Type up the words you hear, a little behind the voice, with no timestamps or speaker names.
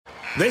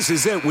This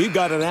is it. We've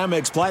got an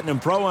Amex Platinum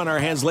Pro on our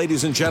hands,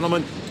 ladies and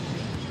gentlemen.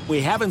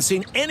 We haven't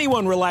seen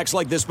anyone relax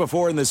like this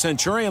before in the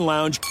Centurion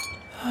Lounge.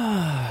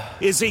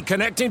 Is he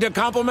connecting to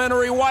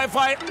complimentary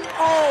Wi-Fi?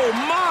 Oh,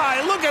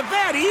 my. Look at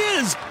that. He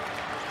is.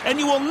 And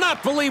you will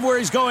not believe where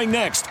he's going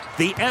next.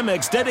 The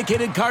Amex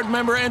dedicated card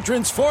member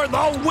entrance for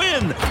the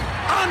win.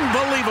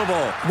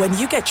 Unbelievable. When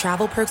you get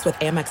travel perks with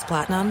Amex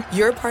Platinum,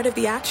 you're part of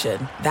the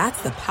action.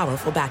 That's the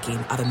powerful backing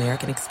of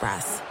American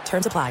Express.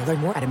 Terms apply. Learn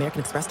more at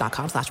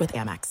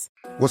americanexpress.com/withAmex.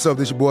 What's up?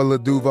 This your boy Lil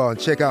Duval, and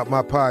check out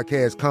my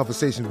podcast,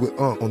 Conversations with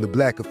Unc, on the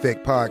Black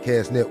Effect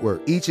Podcast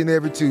Network. Each and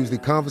every Tuesday,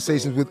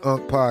 Conversations with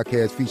Unc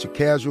podcast feature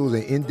casuals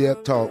and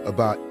in-depth talk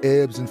about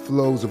ebbs and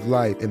flows of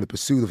life and the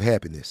pursuit of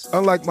happiness.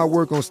 Unlike my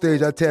work on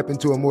stage, I tap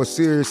into a more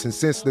serious and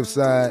sensitive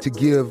side to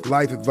give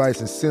life advice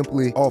and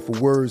simply offer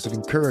words of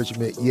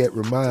encouragement, yet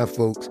remind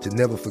folks to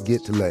never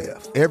forget to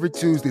laugh. Every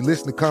Tuesday,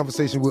 listen to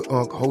Conversation with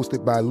Unc,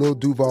 hosted by Lil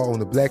Duval on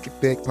the Black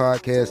Effect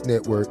Podcast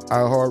Network,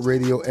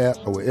 iHeartRadio app,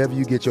 or wherever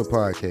you get your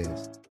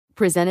podcasts.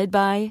 Presented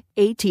by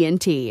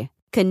AT&T.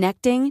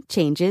 Connecting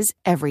changes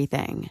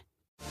everything.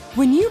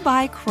 When you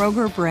buy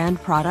Kroger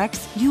brand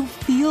products, you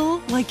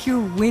feel like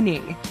you're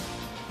winning.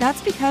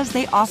 That's because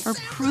they offer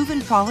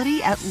proven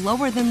quality at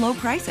lower than low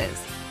prices.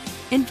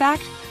 In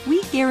fact,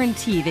 we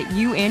guarantee that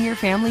you and your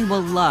family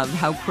will love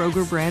how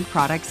Kroger brand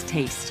products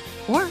taste,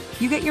 or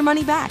you get your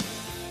money back.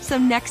 So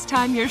next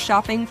time you're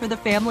shopping for the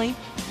family,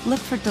 look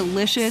for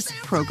delicious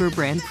Kroger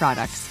brand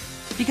products,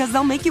 because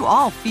they'll make you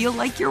all feel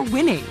like you're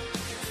winning.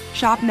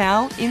 Shop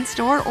now,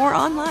 in-store, or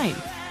online.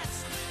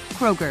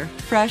 Kroger,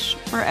 fresh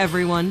for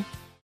everyone.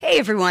 Hey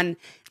everyone,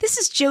 this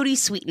is Jody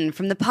Sweeten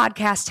from the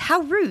podcast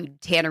How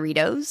Rude,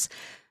 Tanneritos.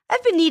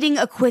 I've been needing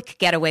a quick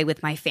getaway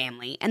with my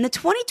family, and the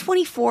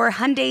 2024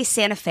 Hyundai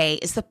Santa Fe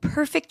is the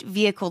perfect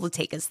vehicle to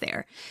take us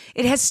there.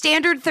 It has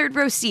standard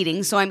third-row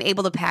seating, so I'm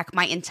able to pack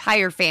my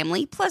entire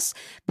family, plus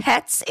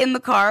pets, in the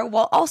car,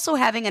 while also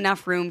having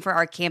enough room for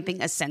our camping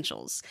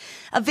essentials.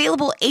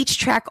 Available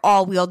H-Track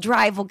all-wheel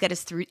drive will get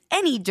us through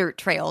any dirt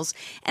trails,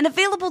 and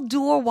available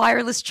dual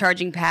wireless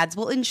charging pads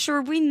will ensure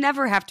we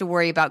never have to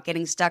worry about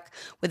getting stuck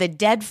with a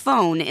dead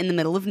phone in the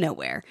middle of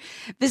nowhere.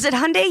 Visit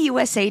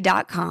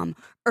HyundaiUSA.com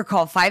or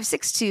call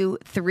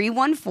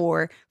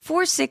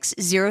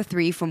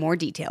 562-314-4603 for more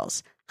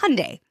details.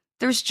 Hyundai,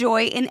 there's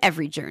joy in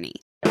every journey.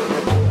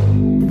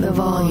 The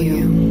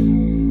volume.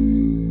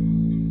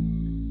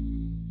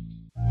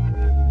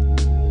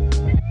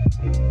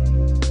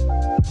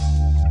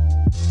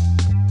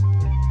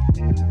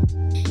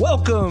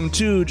 Welcome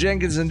to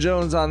Jenkins and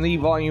Jonez on the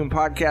Volume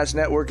Podcast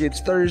Network.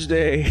 It's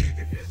Thursday,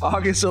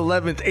 August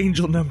 11th,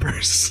 angel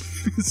numbers.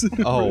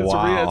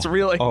 Wow. It's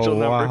real angel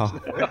numbers.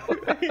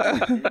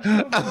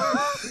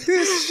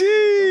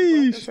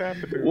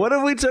 Sheesh. What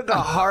if we took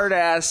a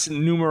hard-ass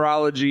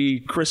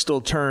numerology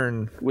crystal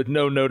turn with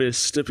no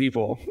notice to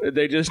people?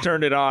 They just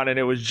turned it on, and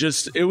it was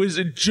just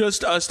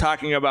us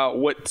talking about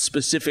what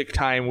specific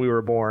time we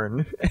were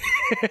born.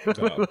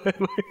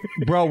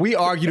 Bro, we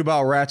argued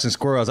about rats and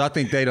squirrels. I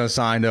think they done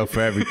signed up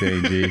for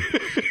everything, G.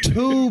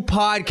 2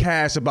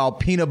 podcasts about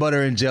peanut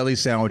butter and jelly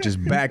sandwiches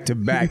back to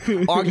back,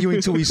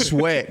 arguing till we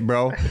sweat,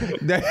 bro.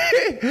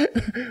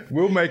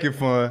 We'll make it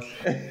fun.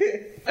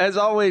 As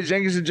always,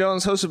 Jenkins and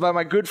Jonez, hosted by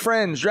my good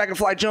friends,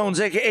 Dragonfly Jones,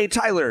 a.k.a.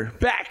 Tyler,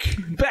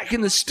 back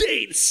in the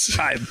States.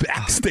 I'm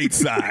back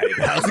stateside.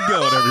 How's it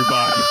going,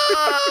 everybody?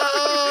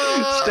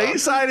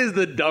 Stateside is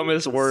the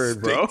dumbest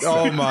word, bro.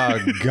 Oh,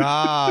 my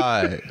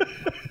God.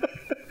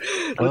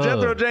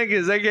 Jethro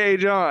Jenkins, a.k.a.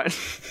 John.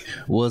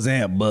 What's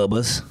that,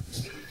 bubbas?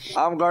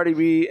 I'm Gardy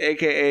B,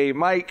 a.k.a.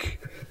 Mike.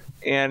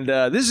 And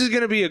this is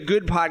going to be a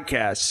good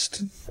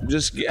podcast.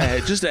 Just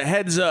a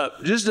heads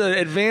up. Just an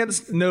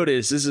advanced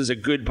notice. This is a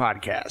good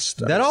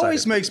podcast. That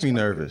always makes me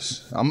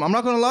nervous. I'm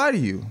not going to lie to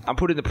you. I'm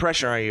putting the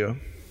pressure on you.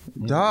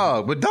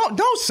 Dog, but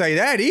don't say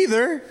that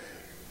either.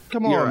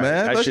 Come on, right,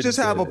 man. Let's just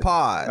have a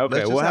pod.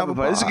 Okay, we'll have a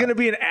pod. This is going to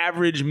be an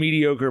average,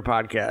 mediocre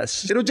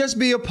podcast. It'll just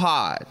be a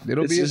pod.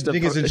 It'll be a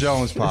Jenkins and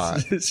Jonez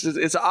pod. It's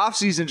an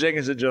off-season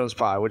Jenkins and Jonez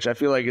pod, which I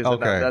feel like is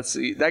enough.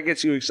 That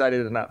gets you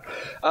excited enough.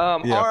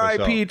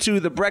 R.I.P. to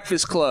the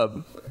Breakfast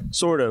Club,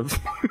 sort of.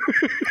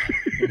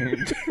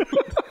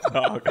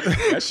 Dog,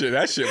 that shit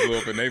blew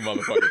up in their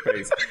motherfucking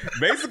face.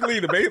 Basically,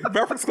 the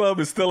Breakfast Club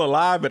is still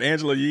alive, but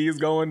Angela Yee is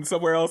going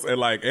somewhere else. And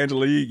like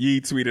Angela Yee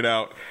tweeted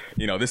out,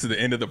 this is the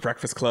end of the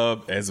Breakfast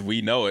Club as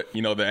we know it.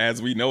 The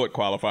as we know it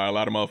qualifier. A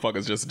lot of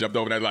motherfuckers just jumped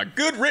over there like,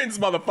 good riddance,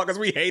 motherfuckers.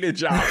 We hated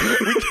y'all.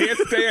 We can't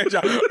stand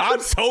y'all. I'm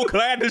so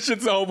glad this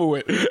shit's over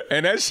with.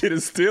 And that shit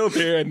is still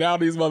there. And now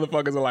these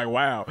motherfuckers are like,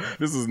 wow,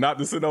 this is not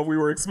the send-off we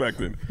were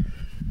expecting.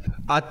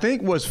 I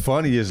think what's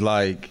funny is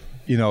like,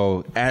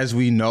 as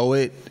we know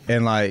it,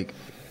 and like,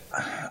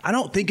 I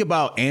don't think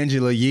about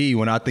Angela Yee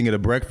when I think of the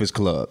Breakfast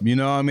Club. You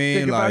know what I mean?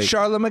 Think about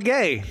Charlotte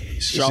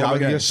McGee.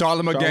 Charlotte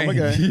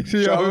McGee.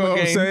 You know what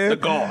I'm saying? The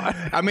God.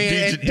 I mean,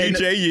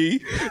 DJ Yee.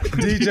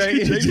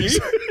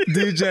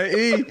 DJ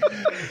E.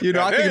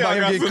 I think about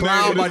him getting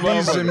clowned by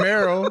Jesus and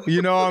Merrill.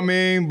 You know what I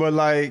mean? But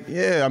like,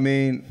 yeah, I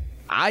mean,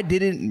 I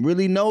didn't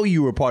really know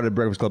you were part of the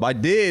Breakfast Club. I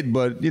did,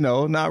 but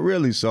not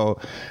really. So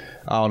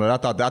I don't know. I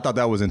thought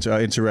that was an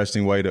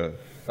interesting way to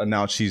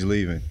announce she's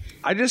leaving.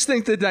 I just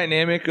think the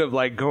dynamic of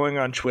like going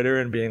on Twitter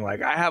and being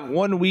like, I have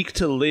 1 week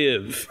to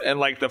live, and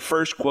like the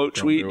first quote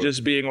tweet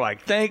just being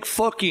like, thank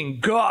fucking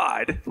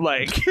God.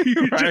 Like,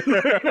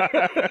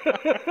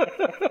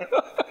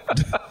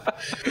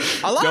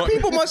 a lot of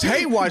people must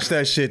hate watch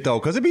that shit though,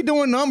 because it be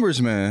doing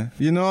numbers, man.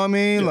 You know what I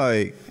mean?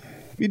 Like,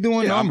 be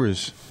doing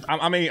numbers.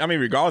 I mean,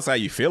 regardless how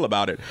you feel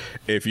about it,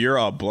 if you're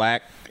a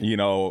black,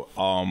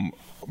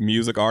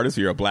 music artist,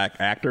 you're a black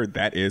actor,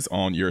 that is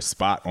on your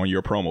spot on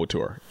your promo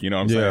tour. You know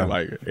what I'm saying?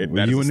 Like,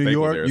 when you in New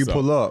York, there,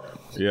 pull up.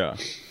 Yeah.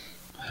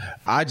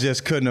 I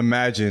just couldn't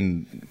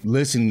imagine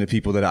listening to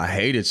people that I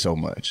hated so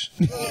much.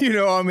 You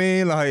know what I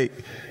mean? Like,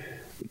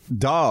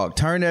 dog,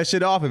 turn that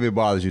shit off if it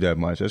bothers you that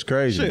much. That's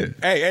crazy. Shit.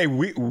 Hey,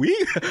 we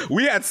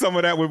had some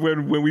of that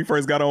when we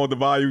first got on with the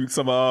volume.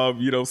 Some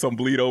some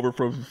bleed over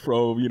from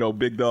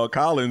Big Dog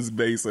Collins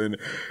bass, and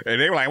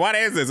they were like, "What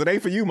is this? It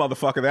ain't for you,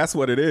 motherfucker." That's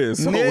what it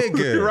is, so,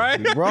 nigga,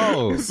 right,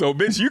 bro? So,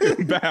 bitch, you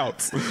can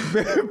bounce,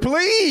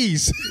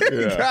 please.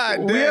 Yeah. God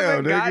damn, we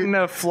haven't nigga. gotten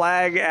a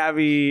flag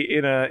Abby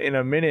in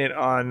a minute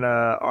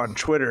on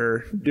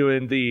Twitter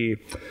doing the.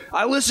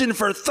 I listened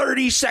for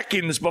 30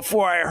 seconds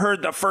before I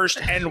heard the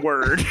first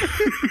N-word.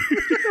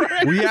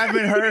 We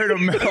haven't heard a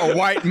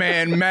white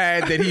man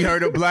mad that he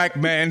heard a black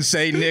man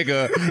say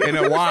nigga in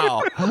a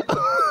while.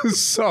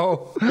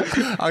 So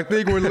I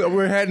think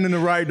we're heading in the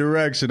right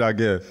direction, I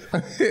guess.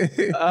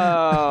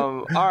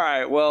 All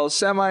right. Well,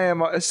 semi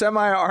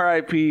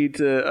RIP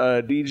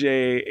to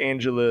DJ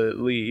Angela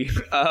Lee.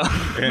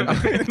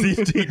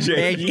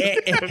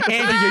 DJ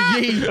Angela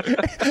Yee.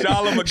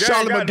 Charlotte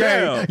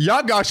McGay.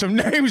 Y'all got some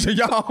names,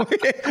 y'all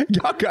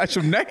got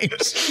some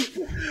names.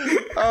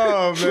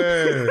 Oh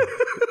man.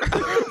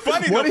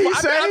 Funny. What did he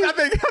say? I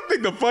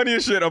think the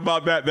funniest shit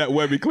about that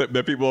Webby clip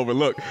that people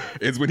overlook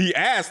is when he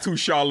asked who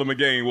Charlotte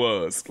McGay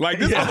was. Like,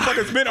 this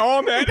motherfucker's been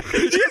on that.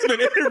 He's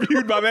been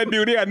interviewed by that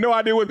dude. He had no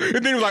idea what. And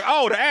then he was like,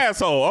 "Oh, the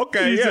asshole."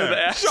 Okay,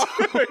 Charlotte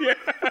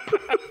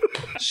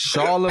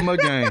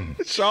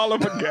McGay.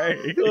 Charlotte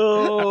McGay.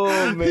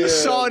 Oh man. He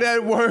saw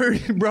that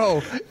word,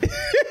 bro.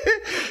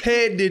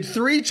 Head did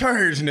 3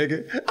 turns,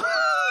 nigga.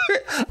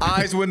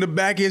 Eyes went in the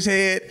back of his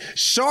head.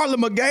 Charlotte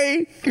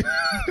McGay.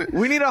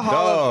 We need a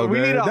hall.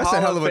 That's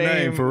a hell of a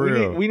name for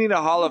real. We need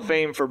a Hall of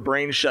Fame for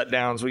brain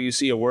shutdowns where you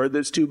see a word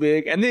that's too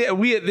big. And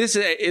this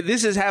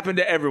has happened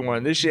to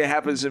everyone. This shit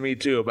happens to me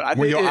too. But I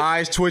when think your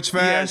eyes twitch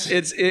fast.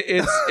 Yes,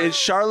 it's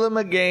Charlotte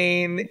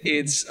McGain.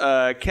 It's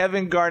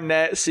Kevin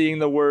Garnett seeing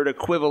the word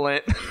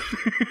equivalent.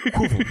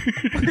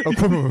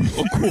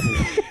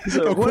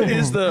 So what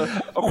is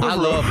the? I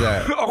love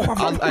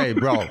that. Hey,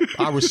 bro.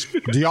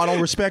 Do y'all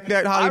don't respect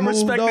that? How he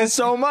moved, respect it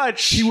so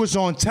much. He was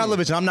on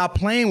television. I'm not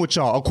playing with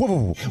y'all.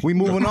 Equivalent. We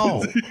moving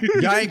on.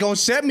 Y'all ain't gonna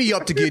set me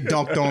up to get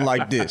dunked on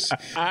like this.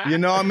 You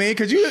know what I mean?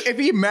 Because if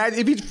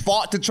he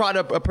fought to try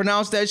to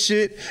pronounce that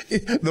shit,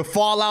 the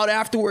fallout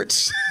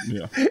afterwards.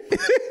 Yeah.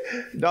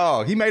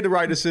 Dog, he made the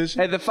right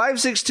decision. Hey, the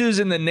 562's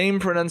in the name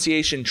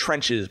pronunciation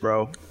trenches,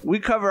 bro. We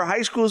cover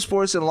high school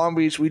sports in Long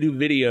Beach. We do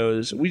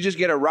videos. We just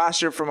get a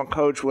roster from a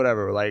coach,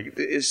 whatever. Like,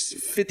 it's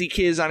 50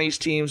 kids on each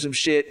team, some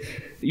shit.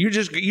 You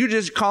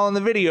just call in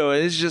the video,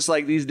 and it's just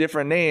like these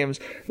different names.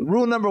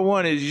 Rule number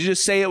 1 is you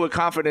just say it with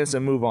confidence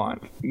and move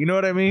on. You know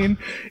what I mean?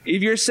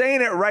 If you're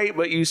saying it right,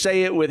 but you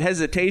say it with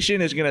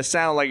hesitation, it's gonna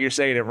sound like you're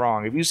saying it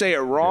wrong. If you say it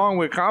wrong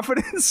with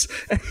confidence,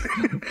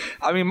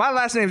 I mean, my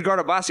last name's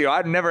Gardabasio.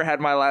 I've never had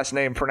my last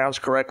name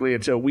pronounced correctly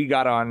until I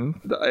got on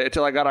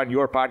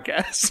your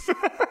podcast.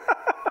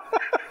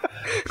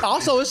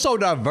 Also, it's so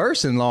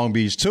diverse in Long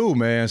Beach too,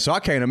 man. So I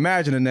can't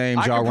imagine the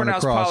names y'all run across. I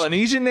can pronounce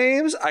Polynesian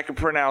names. I can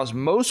pronounce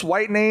most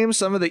white names.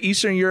 Some of the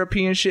Eastern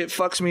European shit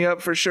fucks me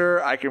up for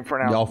sure. I can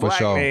pronounce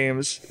black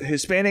names,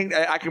 Hispanic.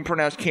 I can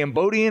pronounce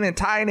Cambodian and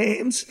Thai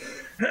names.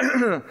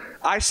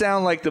 I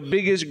sound like the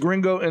biggest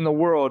gringo in the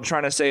world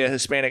trying to say a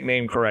Hispanic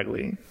name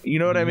correctly. You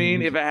know what I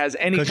mean? If it has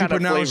any kind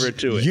of flavor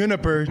to it.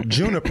 Juniper,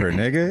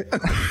 nigga.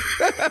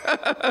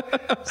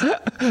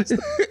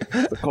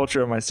 It's the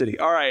culture of my city.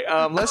 All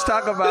right, let's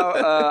talk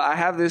about. I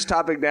have this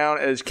topic down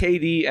as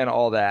KD and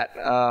all that.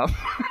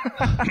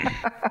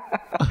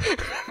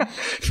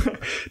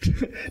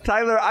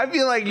 Tyler, I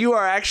feel like you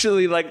are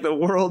actually like the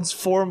world's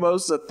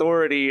foremost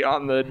authority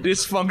on the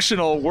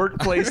dysfunctional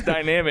workplace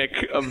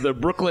dynamic of the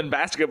Brooklyn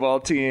basketball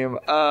team.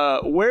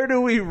 Where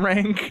do we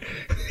rank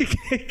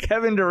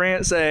Kevin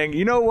Durant saying,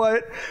 you know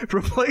what,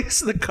 replace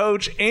the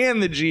coach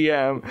and the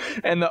GM,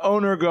 and the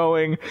owner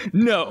going,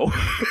 no,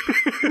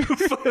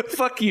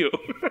 fuck you.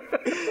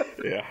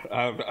 Yeah,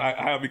 I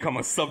have become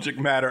a subject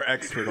matter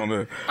expert on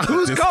the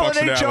who's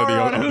calling HR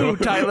on who,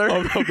 Tyler?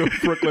 Of the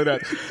Brooklyn.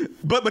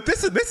 But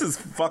this is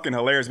fucking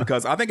hilarious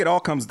because I think it all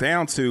comes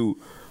down to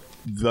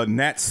the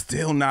Nets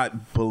still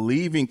not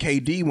believing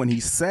KD when he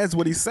says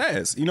what he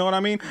says. You know what I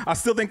mean? I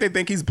still think they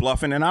think he's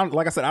bluffing. And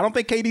like I said, I don't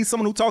think KD's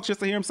someone who talks just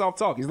to hear himself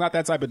talk. He's not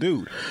that type of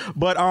dude.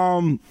 But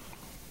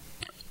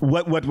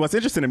What's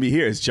interesting to me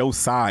here is Joe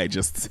Tsai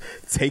just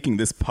taking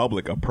this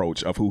public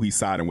approach of who he's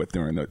siding with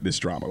during this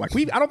drama. Like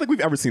I don't think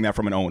we've ever seen that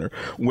from an owner,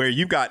 where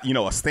you've got, you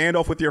know, a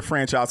standoff with your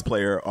franchise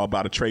player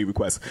about a trade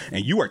request,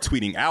 and you are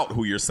tweeting out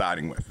who you're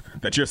siding with,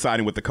 that you're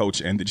siding with the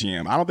coach and the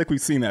GM. I don't think we've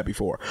seen that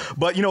before.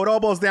 But, you know, it all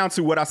boils down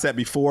to what I said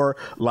before.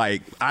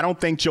 Like, I don't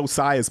think Joe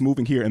Tsai is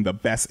moving here in the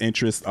best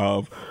interest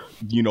of,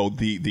 you know,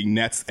 the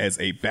Nets as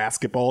a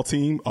basketball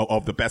team,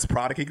 of the best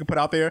product he can put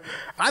out there.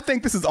 I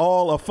think this is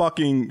all a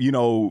fucking, you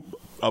know,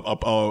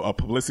 a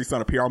publicity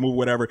stunt, a PR move,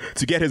 whatever,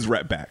 to get his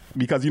rep back.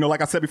 Because, you know,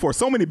 like I said before,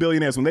 so many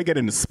billionaires, when they get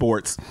into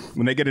sports,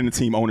 when they get into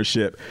team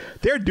ownership,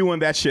 they're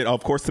doing that shit,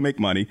 of course, to make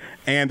money.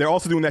 And they're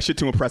also doing that shit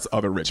to impress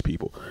other rich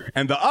people.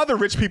 And the other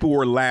rich people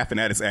were laughing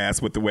at his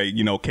ass with the way,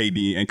 you know,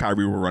 KD and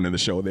Kyrie were running the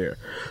show there.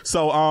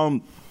 So,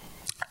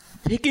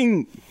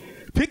 picking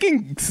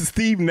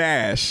Steve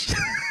Nash...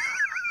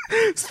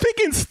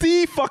 Picking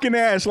Steve fucking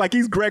Nash like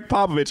he's Greg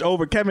Popovich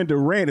over Kevin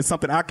Durant is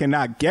something I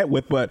cannot get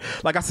with. But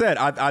like I said,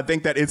 I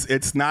think that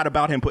it's not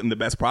about him putting the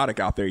best product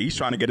out there. He's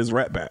trying to get his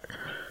rep back.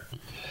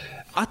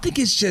 I think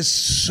it's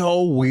just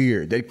so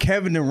weird that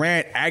Kevin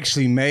Durant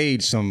actually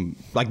made some,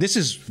 like, this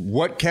is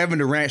what Kevin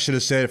Durant should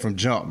have said from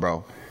jump,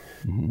 bro.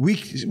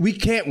 Mm-hmm. We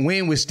can't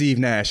win with Steve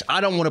Nash.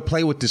 I don't want to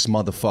play with this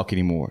motherfucker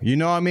anymore. You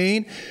know what I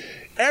mean?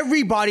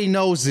 Everybody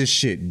knows this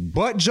shit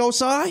but Joe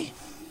Tsai.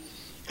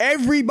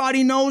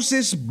 Everybody knows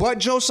this but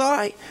Joe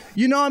Tsai.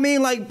 You know what I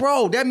mean? Like,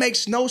 bro, that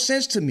makes no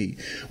sense to me.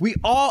 We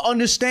all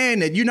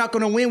understand that you're not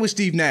going to win with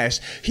Steve Nash.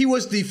 He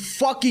was the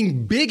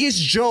fucking biggest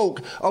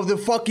joke of the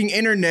fucking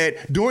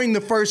internet during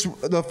the first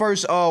joint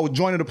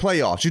of the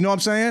playoffs. You know what I'm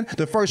saying?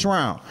 The first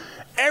round.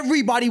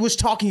 Everybody was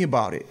talking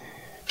about it.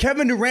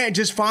 Kevin Durant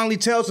just finally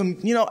tells him,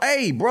 you know,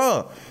 hey,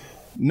 bro,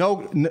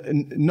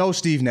 no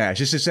Steve Nash.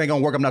 This just ain't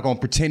going to work. I'm not going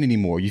to pretend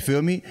anymore. You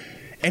feel me?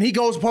 And he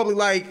goes public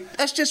like,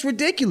 that's just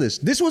ridiculous.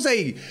 This was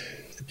a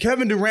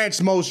Kevin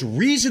Durant's most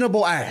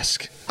reasonable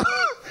ask.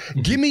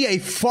 Give me a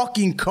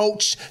fucking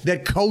coach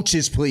that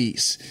coaches,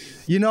 please.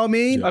 You know what I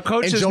mean? A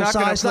coach is not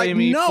going to play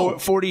me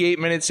 48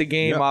 minutes a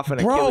game off an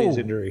Achilles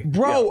injury.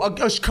 Bro, a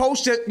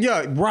coach that,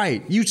 yeah,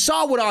 right. You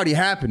saw what already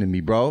happened to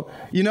me, bro.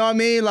 You know what I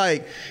mean?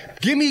 Like,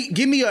 give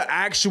me an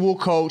actual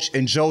coach,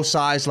 and Joe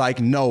Tsai's like,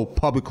 no,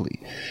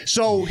 publicly.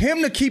 So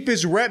him to keep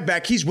his rep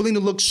back, he's willing to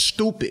look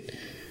stupid.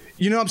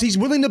 You know what I'm saying? He's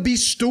willing to be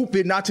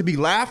stupid, not to be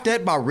laughed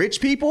at by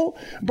rich people.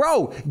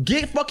 Bro,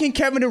 get fucking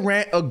Kevin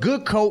Durant, a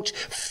good coach,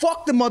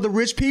 fuck them other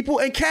rich people,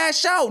 and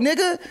cash out,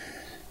 nigga.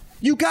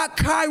 You got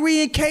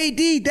Kyrie and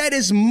KD. That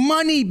is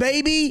money,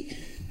 baby.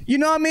 You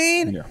know what I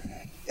mean? Yeah.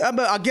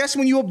 But I guess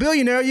when you're a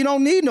billionaire, you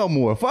don't need no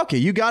more. Fuck it.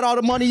 You got all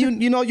the money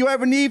you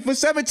ever need for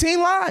 17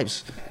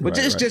 lives. But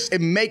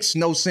it makes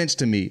no sense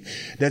to me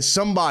that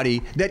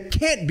somebody that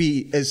can't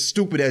be as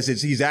stupid as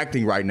he's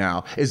acting right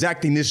now is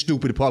acting this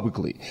stupid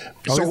publicly.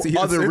 So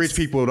other rich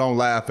people don't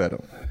laugh at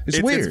him.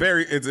 It's weird.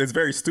 It's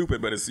very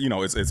stupid, but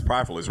it's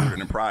prideful. It's rooted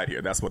in pride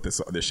here. That's what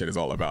this shit is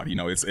all about. You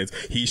know,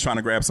 he's trying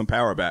to grab some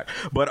power back.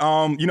 But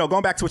you know,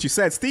 going back to what you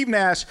said, Steve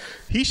Nash,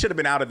 he should have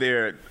been out of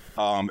there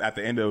at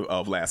the end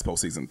of last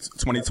postseason,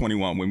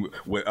 2021,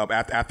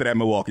 after that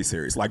Milwaukee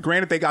series. Like,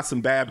 granted, they got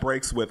some bad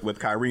breaks with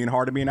Kyrie and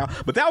Harden being out,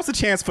 but that was a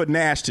chance for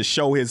Nash to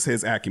show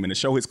his acumen, to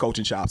show his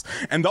coaching chops.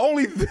 And the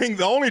only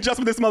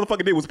adjustment this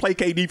motherfucker did was play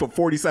KD for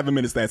 47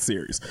 minutes that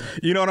series.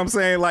 You know what I'm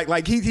saying?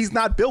 Like he's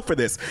not built for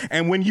this.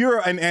 And when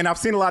and I've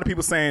seen a lot of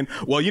people saying,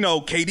 well, you know,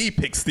 KD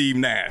picked Steve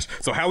Nash,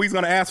 so how he's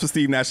going to ask for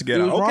Steve Nash to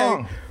get out? Okay.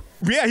 Wrong.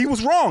 Yeah, he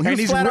was wrong.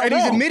 He's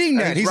admitting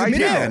that. He's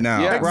admitting that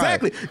now. Yeah,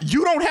 exactly. Right.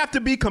 You don't have to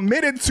be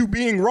committed to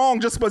being wrong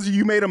just because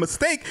you made a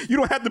mistake. You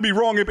don't have to be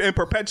wrong in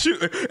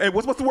perpetuity.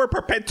 What's the word?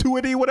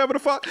 Perpetuity, whatever the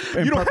fuck.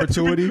 In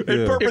perpetuity.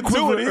 In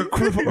perpetuity.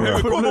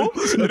 Equivalent.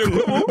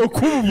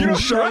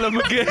 Charlotte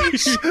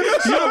McGay.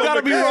 You don't got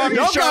to be wrong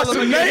in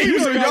Charlotte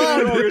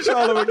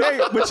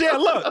McGay. But yeah,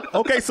 look.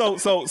 Okay,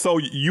 so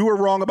you were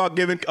wrong about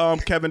giving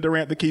Kevin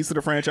Durant the keys to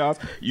the franchise.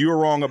 You were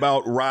wrong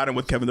about riding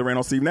with Kevin Durant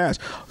on Steve Nash.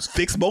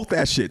 Fix both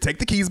that shit. Take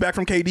the keys back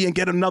from KD and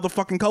get another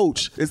fucking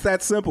coach. It's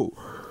that simple.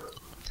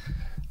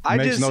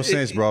 Makes no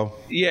sense, bro.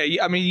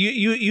 Yeah, I mean,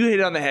 you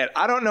hit it on the head.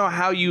 I don't know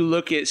how you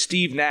look at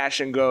Steve Nash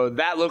and go,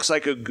 that looks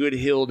like a good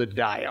hill to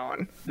die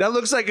on. That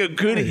looks like a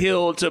good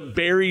hill to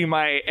bury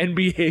my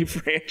NBA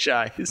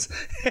franchise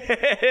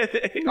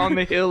on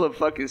the hill of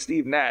fucking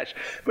Steve Nash.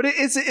 But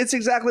it's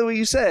exactly what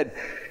you said.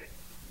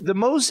 The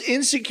most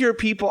insecure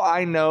people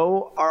I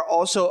know are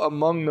also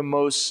among the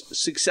most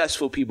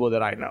successful people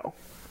that I know.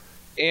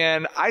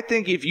 And I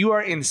think if you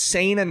are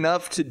insane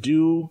enough to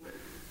do,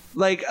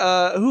 like,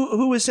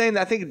 who was saying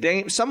that? I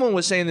think someone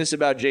was saying this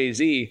about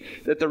Jay-Z,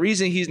 that the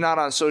reason he's not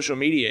on social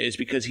media is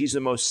because he's the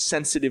most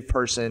sensitive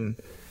person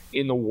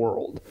in the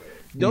world.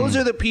 Those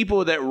are the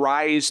people that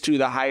rise to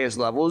the highest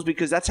levels,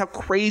 because that's how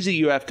crazy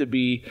you have to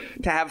be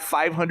to have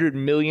 $500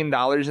 million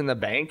in the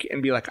bank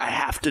and be like, I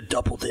have to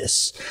double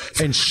this.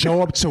 And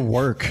show up to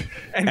work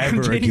and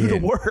continue to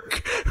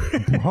work.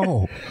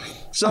 Bro.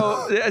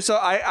 So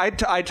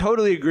I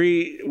totally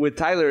agree with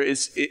Tyler.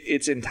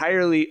 It's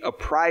entirely a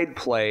pride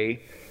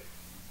play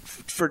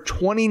for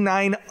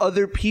 29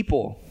 other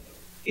people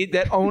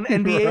that own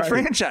NBA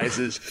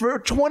franchises, for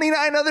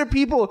 29 other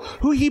people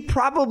who he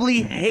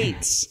probably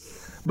hates.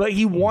 But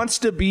he wants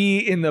to be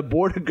in the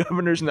board of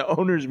governors and the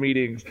owners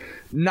meetings,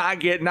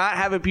 not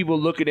having people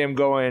look at him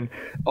going,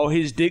 "Oh,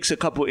 his dick's a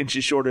couple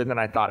inches shorter than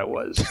I thought it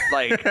was."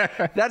 Like,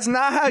 that's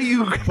not how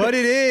you. But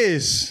it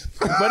is.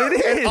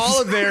 And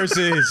all of theirs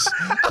is.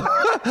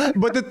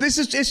 But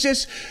it's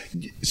just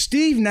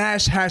Steve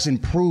Nash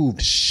hasn't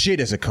proved shit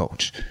as a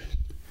coach.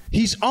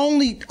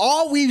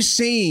 All we've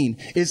seen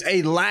is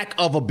a lack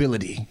of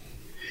ability.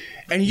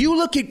 And you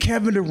look at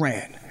Kevin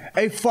Durant,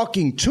 a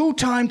fucking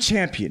 2-time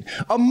champion,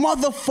 a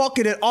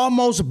motherfucker that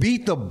almost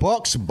beat the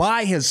Bucks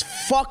by his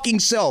fucking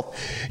self.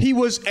 He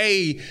was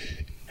a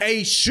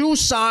shoe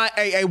size,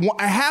 a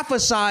half a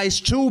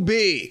size too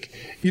big.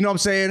 You know what I'm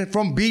saying?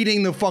 From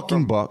beating the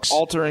fucking Bucks.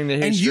 Altering the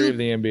history of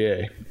the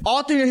NBA.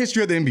 Altering the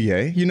history of the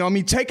NBA. You know what I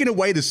mean? Taking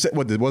away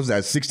what was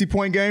that,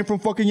 60-point game from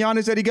fucking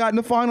Jonez that he got in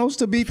the finals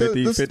to beat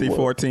 50,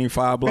 14,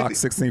 5 blocks,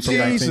 16 from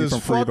 19 Jesus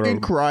from free throw. fucking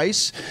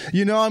Christ.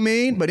 You know what I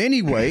mean? But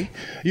anyway,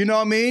 you know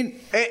what I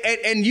mean?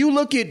 And you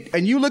look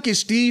at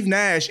Steve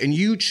Nash and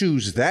you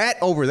choose that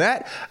over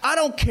that. I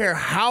don't care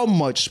how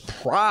much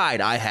pride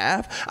I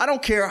have. I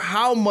don't care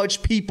how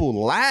much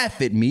people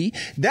laugh at me.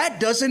 That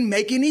doesn't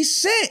make any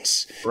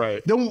sense.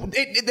 Right.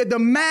 The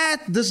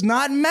math does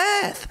not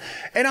math.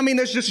 And I mean,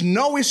 there's just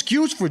no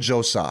excuse for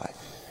Tsai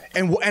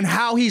and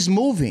how he's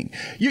moving.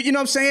 You know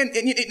what I'm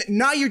saying?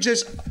 Now you're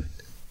just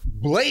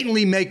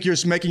blatantly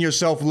making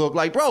yourself look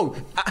like, bro.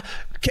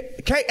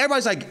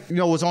 Everybody's like, you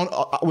know,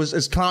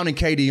 was clowning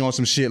KD on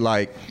some shit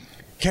like,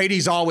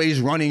 KD's always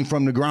running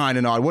from the grind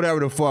and all, whatever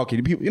the fuck.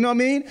 You know what I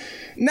mean?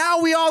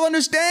 Now we all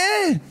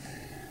understand.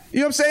 You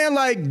know what I'm saying?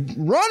 Like,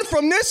 run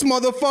from this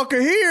motherfucker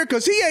here,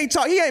 because he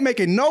ain't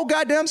making no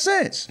goddamn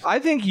sense. I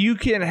think you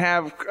can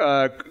have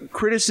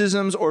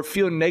criticisms or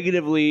feel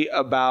negatively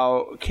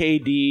about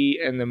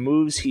KD and the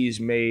moves he's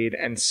made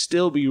and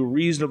still be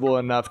reasonable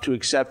enough to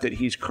accept that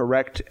he's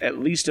correct, at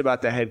least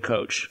about the head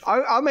coach.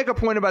 I'll make a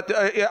point about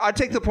I'll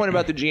take the point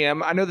about the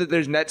GM. I know that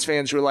there's Nets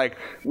fans who are like,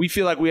 we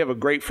feel like we have a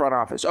great front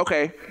office.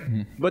 Okay.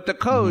 Mm-hmm. But the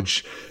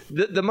coach,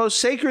 the most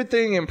sacred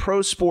thing in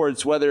pro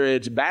sports, whether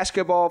it's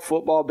basketball,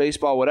 football,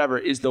 baseball, whatever,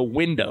 is the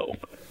window,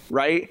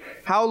 right?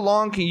 How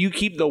long can you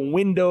keep the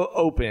window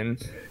open?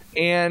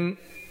 And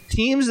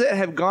teams that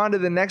have gone to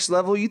the next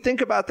level, you think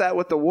about that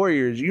with the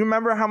Warriors. You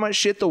remember how much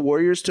shit the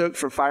Warriors took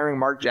for firing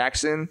Mark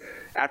Jackson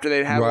after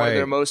they'd had one of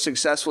their most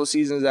successful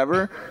seasons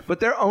ever? But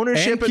their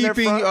ownership and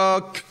keeping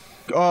their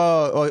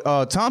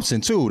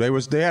Thompson too.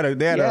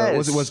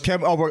 Was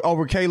Kevin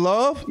over K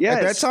Love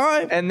at that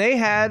time? And they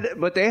had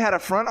a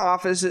front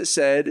office that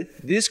said,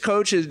 this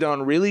coach has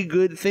done really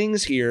good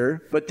things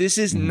here, but this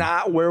is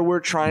not where we're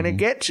trying to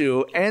get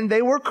to. And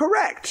they were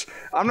correct.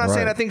 I'm not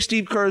saying I think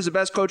Steve Kerr is the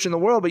best coach in the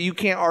world, but you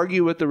can't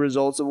argue with the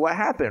results of what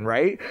happened,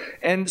 right?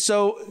 And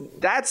so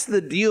that's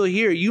the deal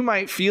here. You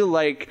might feel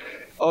like,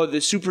 oh, the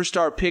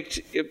superstar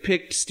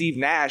picked Steve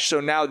Nash, so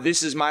now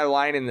this is my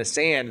line in the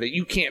sand, that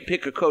you can't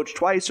pick a coach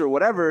twice or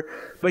whatever.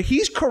 But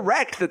he's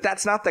correct that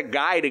that's not the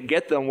guy to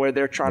get them where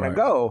they're trying to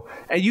go.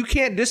 And you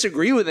can't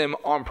disagree with him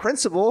on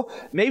principle.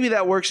 Maybe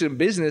that works in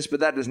business, but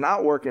that does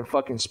not work in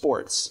fucking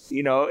sports.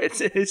 You know, it's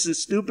a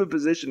stupid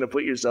position to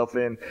put yourself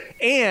in.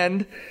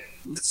 And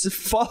it's a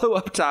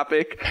follow-up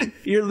topic.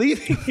 You're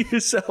leaving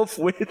yourself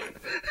with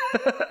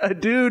a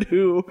dude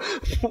who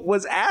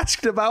was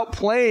asked about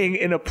playing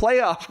in a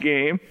playoff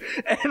game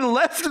and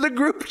left the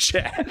group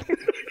chat.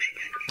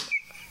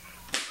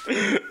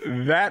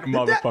 That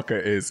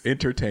motherfucker is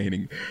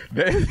entertaining.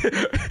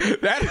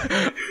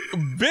 That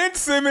Ben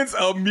Simmons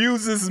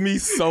amuses me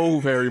so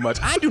very much.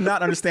 I do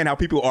not understand how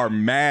people are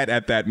mad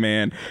at that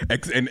man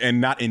and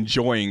not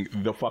enjoying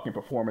the fucking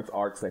performance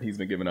arcs that he's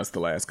been giving us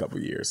the last couple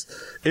of years.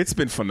 It's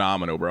been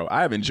phenomenal, bro.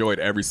 I have enjoyed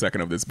every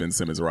second of this Ben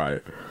Simmons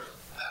riot.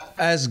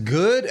 As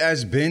good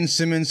as Ben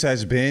Simmons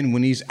has been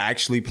when he's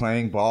actually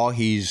playing ball,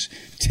 he's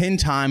 10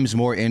 times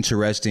more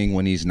interesting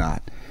when he's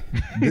not.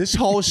 This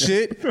whole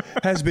shit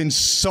has been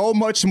so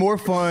much more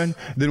fun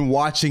than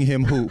watching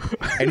him hoop.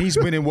 And he's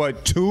been in,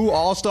 2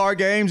 All-Star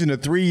games in the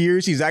 3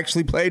 years he's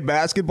actually played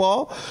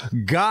basketball?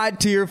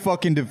 God-tier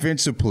fucking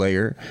defensive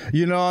player.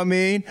 You know what I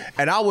mean?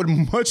 And I would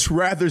much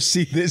rather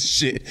see this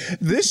shit.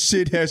 This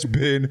shit has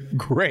been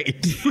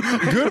great.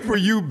 Good for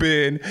you,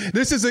 Ben.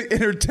 This is an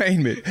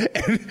entertainment.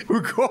 And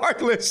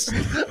regardless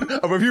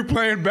of if you're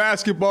playing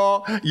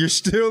basketball, you're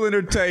still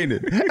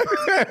entertaining.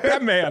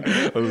 That man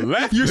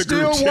left You're the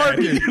still group chat.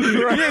 working.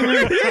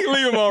 He ain't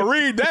leave him on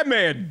read. That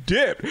man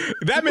dipped.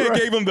 That man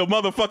gave him the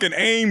motherfucking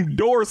aim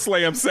door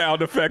slam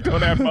sound effect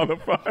on that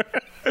motherfucker.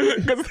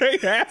 Because they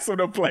asked him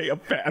to play a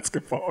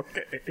basketball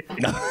game.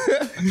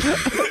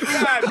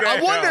 I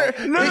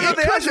wonder. No,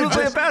 they asked him to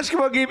play a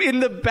basketball game in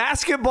the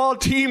basketball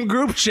team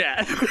group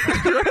chat.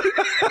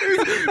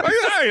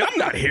 Hey, I'm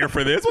not here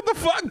for this. What the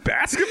fuck?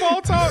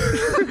 Basketball talk?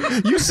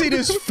 You see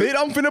this fit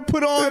I'm finna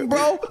put on,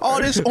 bro? All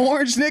this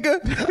orange, nigga?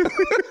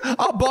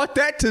 I bought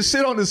that to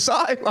sit on the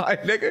sideline,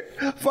 nigga.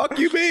 Fuck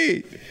you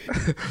mean?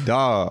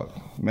 Dog.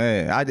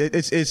 man. Do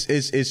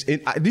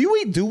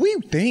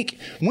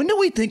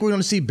we think we're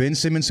going to see Ben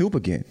Simmons hoop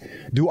again?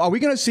 Are we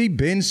going to see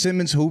Ben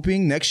Simmons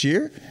hooping next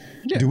year?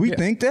 Yeah, do we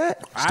think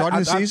that starting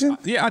the season?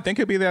 I think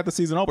he'll be there at the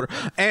season opener.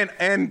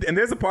 And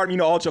there's a part of me,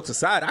 all jokes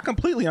aside, I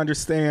completely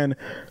understand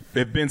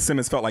if Ben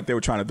Simmons felt like they were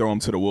trying to throw him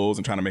to the wolves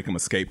and trying to make him a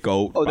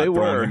scapegoat. Oh, they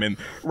were. Him in,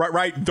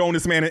 right, throwing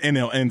this man in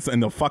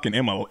the fucking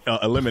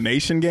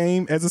elimination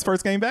game as his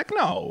first game back.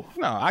 No,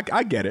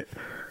 I get it.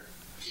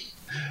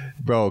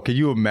 Bro, can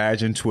you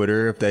imagine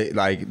Twitter if they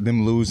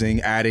them losing,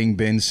 adding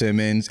Ben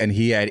Simmons, and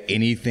he had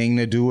anything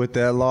to do with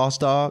that loss,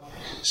 dog?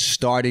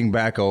 Starting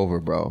back over,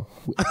 bro.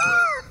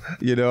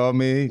 You know what I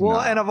mean?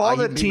 Well, and of all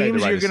the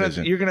teams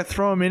you're gonna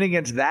throw him in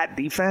against that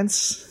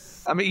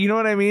defense. I mean, you know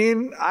what I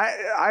mean?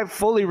 I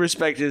fully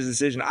respect his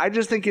decision. I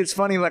just think it's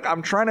funny. Like,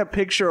 I'm trying to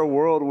picture a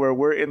world where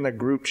we're in the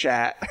group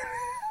chat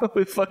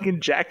with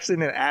fucking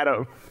Jackson and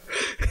Adam.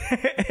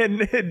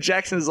 And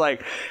Jackson's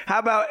like, how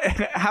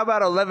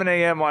about 11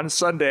 a.m. on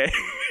Sunday?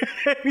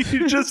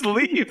 You just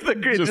leave the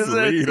group. Just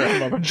leave.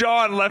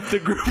 John left the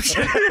group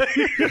chat.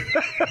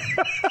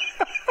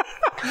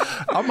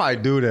 I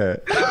might do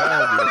that.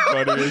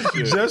 That would be funny as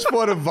shit. Just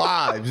for the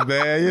vibes,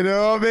 man. You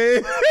know what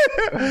I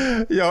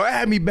mean? Yo,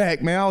 add me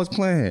back, man. I was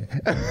playing.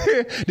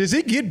 Does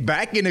he get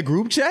back in the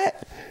group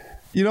chat?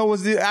 You know,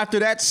 was it after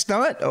that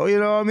stunt? Oh, you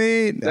know what I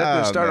mean? They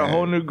have to start a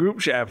whole new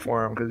group chat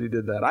for him because he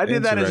did that. I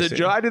did that as a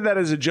joke. I did that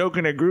as a joke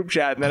in a group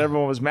chat, and then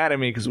everyone was mad at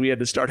me because we had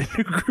to start a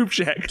new group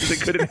chat because they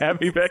couldn't have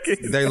me back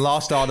in. They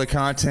lost all the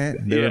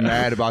content. They were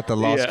mad about the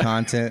lost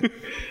content.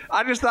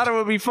 I just thought it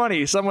would be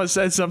funny. Someone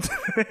said something,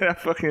 and I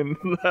fucking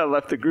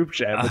left the group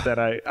chat, but then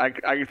I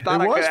thought I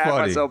could add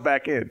myself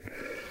back in.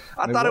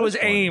 I thought it was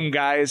AIM,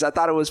 guys. I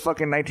thought it was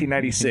fucking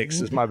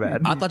 1996. It's my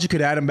bad. I thought you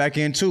could add him back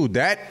in, too.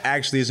 That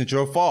actually isn't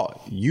your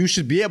fault. You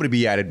should be able to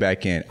be added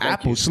back in.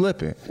 Apple's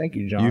slipping. Thank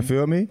you, John. You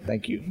feel me?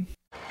 Thank you.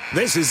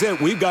 This is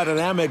it. We've got an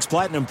Amex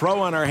Platinum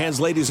Pro on our hands,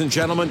 ladies and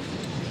gentlemen.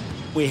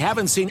 We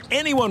haven't seen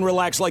anyone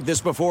relax like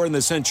this before in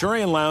the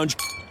Centurion Lounge.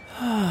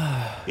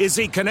 Is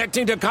he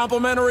connecting to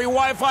complimentary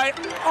Wi-Fi?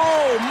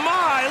 Oh,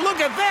 my. Look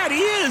at that.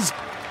 He is.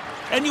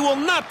 And you will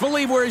not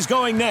believe where he's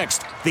going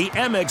next. The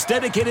Amex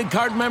dedicated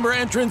card member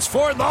entrance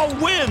for the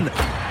win.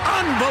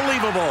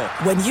 Unbelievable.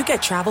 When you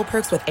get travel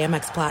perks with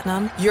Amex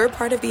Platinum, you're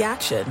part of the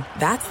action.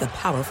 That's the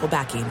powerful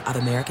backing of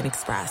American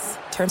Express.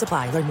 Terms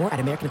apply. Learn more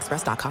at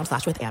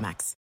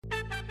americanexpress.com/withAmex.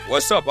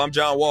 What's up? I'm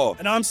John Wall.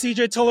 And I'm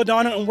CJ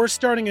Toledano, and we're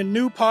starting a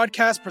new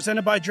podcast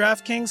presented by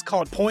DraftKings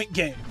called Point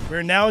Game.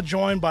 We're now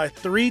joined by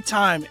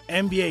three-time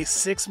NBA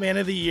Sixth Man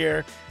of the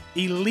Year,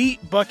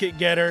 elite bucket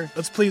getter.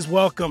 Let's please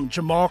welcome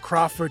Jamal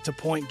Crawford to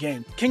Point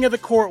Game. King of the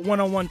Court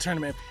one-on-one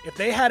tournament. If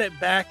they had it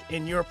back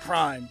in your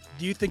prime,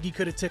 do you think he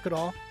could have took it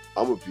all?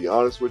 I'm going to be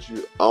honest with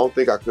you. I don't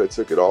think I could have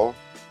took it all,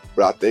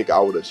 but I think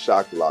I would have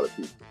shocked a lot of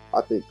people.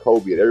 I think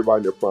Kobe and everybody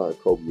in their prime,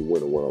 Kobe would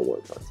win a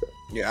one-on-one contest.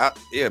 Yeah,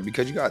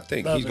 because you got to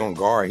think, he's going to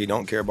guard. He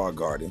don't care about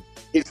guarding.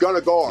 He's going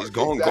to guard. He's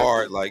going to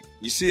guard. Like,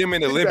 you see him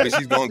in the Olympics,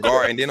 he's going to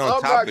guard. And then on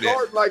top of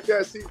that. Like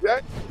that, see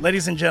that?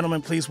 Ladies and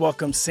gentlemen, please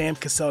welcome Sam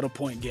Cassell to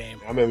Point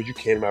Game. I remember you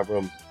came out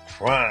from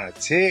prime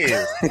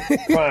 10.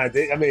 I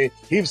mean,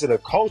 he was in a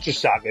culture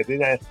shock. And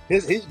then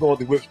he's going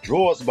through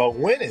withdrawals about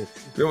winning.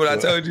 Remember what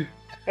I told you?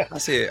 I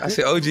said,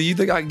 OG, you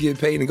think I can get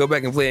paid and go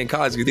back and play in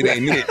college because it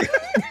ain't it?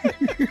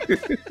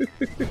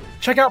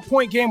 Check out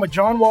Point Game with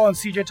John Wall and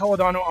CJ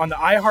Toledano on the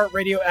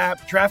iHeartRadio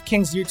app,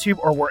 DraftKings YouTube,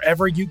 or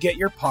wherever you get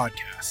your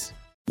podcasts.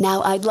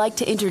 Now I'd like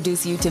to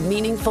introduce you to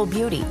Meaningful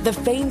Beauty, the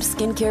famed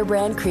skincare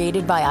brand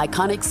created by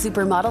iconic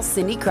supermodel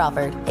Cindy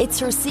Crawford. It's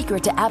her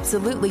secret to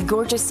absolutely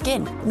gorgeous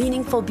skin.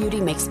 Meaningful Beauty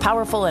makes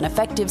powerful and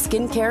effective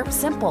skincare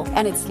simple,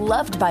 and it's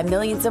loved by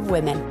millions of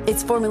women.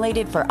 It's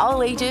formulated for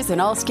all ages and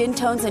all skin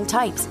tones and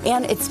types,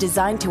 and it's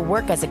designed to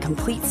work as a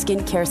complete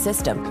skincare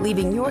system,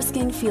 leaving your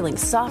skin feeling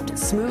soft,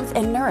 smooth,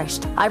 and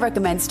nourished. I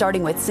recommend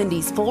starting with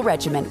Cindy's full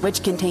regimen,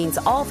 which contains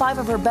all 5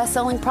 of her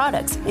best-selling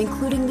products,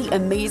 including the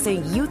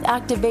amazing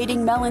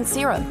youth-activating Melon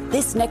Serum.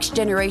 This next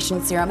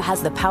generation serum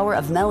has the power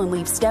of melon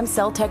leaf stem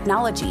cell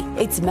technology.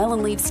 It's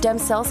melon leaf stem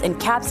cells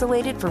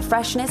encapsulated for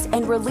freshness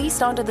and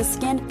released onto the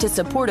skin to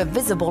support a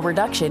visible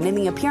reduction in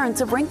the appearance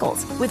of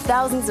wrinkles. With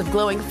thousands of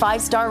glowing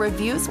 5-star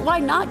reviews, why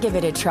not give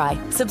it a try?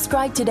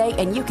 Subscribe today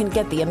and you can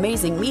get the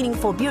amazing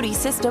Meaningful Beauty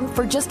system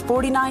for just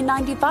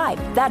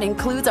 $49.95. That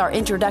includes our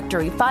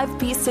introductory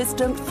 5-piece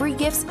system, free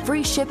gifts,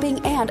 free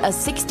shipping, and a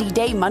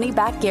 60-day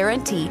money-back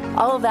guarantee.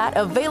 All of that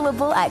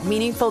available at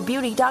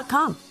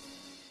meaningfulbeauty.com.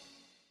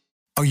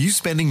 Are you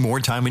spending more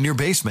time in your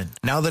basement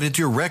now that it's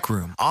your rec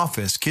room,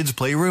 office, kids'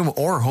 playroom,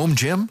 or home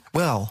gym?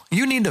 Well,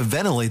 you need to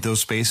ventilate those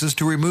spaces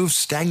to remove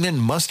stagnant,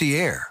 musty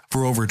air.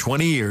 For over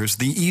 20 years,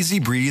 the Easy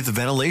Breathe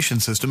ventilation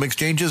system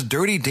exchanges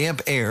dirty,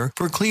 damp air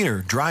for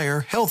cleaner,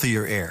 drier,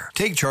 healthier air.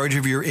 Take charge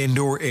of your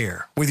indoor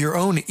air with your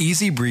own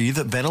Easy Breathe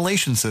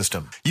ventilation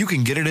system. You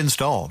can get it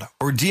installed,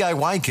 or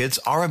DIY kits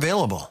are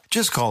available.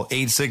 Just call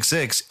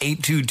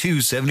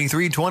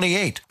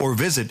 866-822-7328 or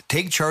visit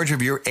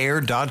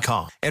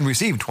takechargeofyourair.com and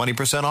receive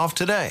 20% off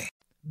today.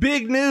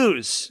 Big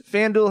news!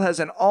 FanDuel has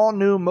an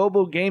all-new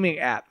mobile gaming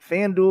app,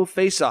 FanDuel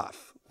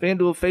Face-Off.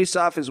 FanDuel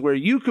Face-Off is where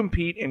you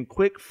compete in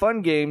quick,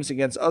 fun games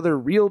against other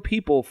real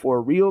people for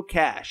real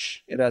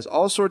cash. It has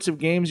all sorts of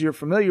games you're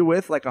familiar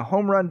with, like a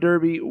home run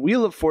derby,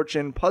 Wheel of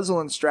Fortune, puzzle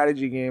and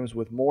strategy games,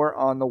 with more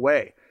on the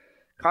way.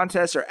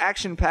 Contests are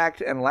action-packed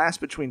and last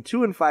between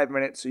 2 and 5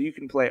 minutes, so you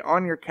can play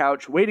on your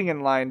couch, waiting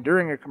in line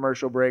during a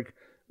commercial break,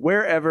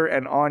 wherever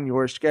and on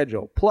your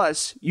schedule.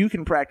 Plus, you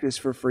can practice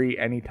for free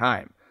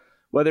anytime.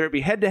 Whether it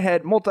be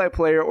head-to-head,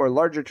 multiplayer, or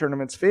larger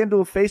tournaments,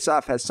 FanDuel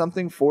Face-Off has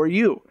something for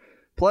you.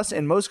 Plus,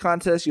 in most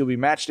contests, you'll be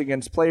matched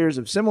against players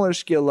of similar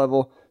skill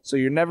level, so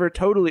you're never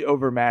totally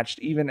overmatched,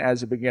 even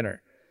as a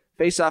beginner.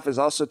 Face-Off is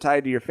also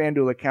tied to your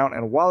FanDuel account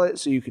and wallet,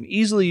 so you can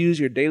easily use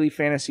your daily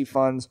fantasy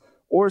funds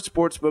or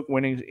sportsbook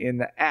winnings in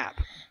the app.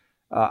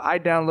 I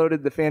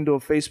downloaded the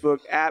FanDuel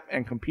Facebook app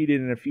and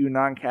competed in a few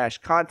non-cash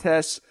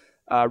contests.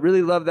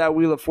 Really love that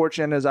Wheel of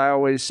Fortune, as I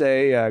always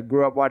say.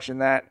 Grew up watching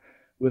that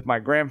with my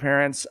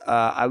grandparents.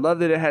 I love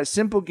that it has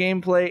simple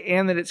gameplay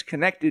and that it's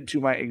connected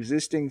to my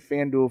existing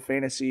FanDuel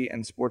fantasy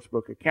and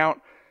sportsbook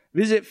account.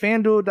 Visit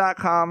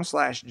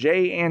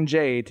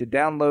FanDuel.com/JandJ to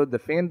download the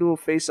FanDuel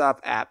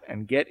Face-Off app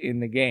and get in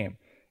the game.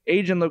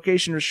 Age and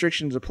location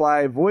restrictions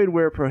apply. Void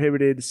where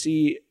prohibited.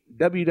 See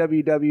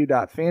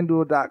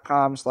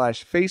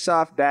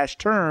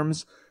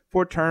www.fanduel.com/faceoff-terms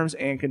for terms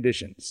and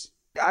conditions.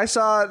 I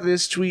saw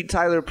this tweet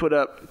Tyler put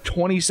up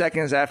 20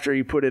 seconds after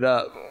he put it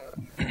up,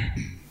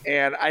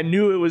 and I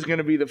knew it was going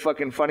to be the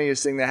fucking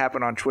funniest thing that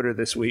happened on Twitter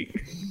this week.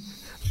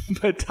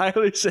 But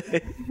Tyler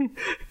said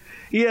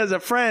he has a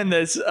friend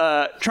that's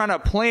trying to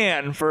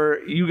plan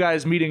for you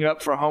guys meeting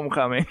up for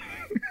homecoming.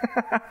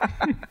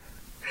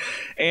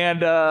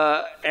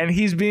 And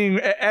he's being,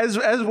 as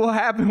will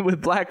happen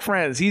with black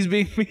friends, he's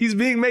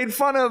being made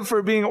fun of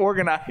for being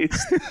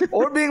organized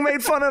or being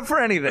made fun of for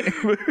anything.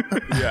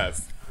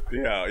 Yes.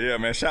 Yeah,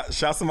 man.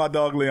 Shouts to my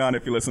dog Leon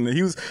if you listen.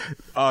 He's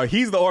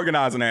the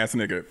organizing ass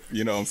nigga,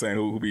 you know what I'm saying,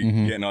 who be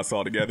getting us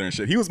all together and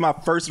shit. He was my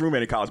first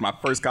roommate in college, my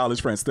first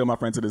college friend, still my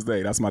friend to this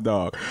day. That's my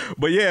dog.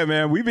 But yeah,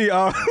 man, we be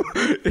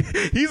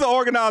he's an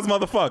organized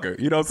motherfucker.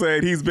 You know what I'm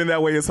saying? He's been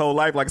that way his whole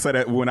life. Like I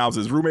said, when I was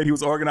his roommate, he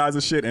was organizing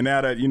shit, and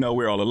now that, you know,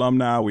 we're all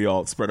alumni, we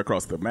all spread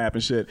across the map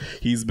and shit.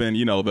 He's been,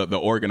 you know, the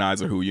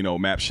organizer who, you know,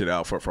 maps shit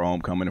out for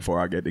homecoming and for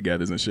our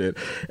get-togethers and shit.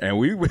 And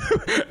we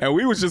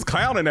was just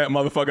clowning that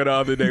motherfucker the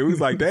other day. We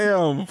was like, damn,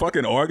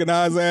 fucking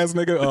organized ass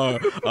nigga.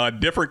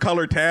 Different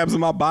color tabs in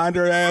my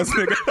binder ass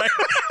nigga.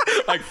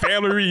 Like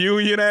family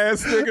reunion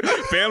ass nigga.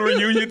 Family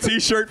reunion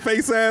t-shirt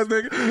face ass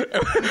nigga.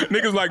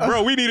 Niggas like,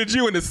 bro, we needed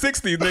you in the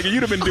 60s, nigga.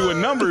 You'd have been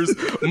doing numbers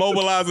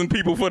mobilizing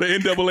people for the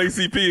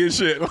NAACP and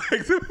shit.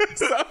 Like,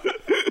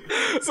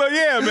 so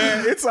yeah,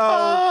 man, it's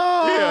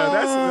all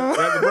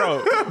that's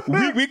bro.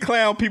 We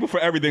clown people for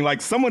everything. Like,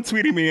 someone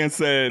tweeted me and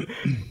said,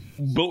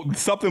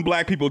 something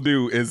black people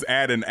do is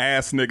add an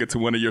ass nigga to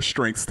one of your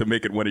strengths to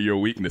make it one of your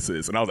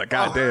weaknesses. And I was like,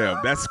 God damn,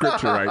 that's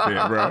scripture right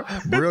there, bro.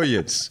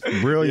 Brilliance.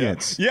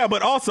 Yeah,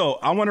 but also,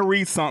 I want to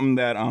read something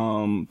that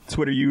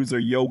Twitter user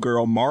Yo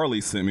Girl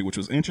Marley sent me, which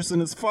was interesting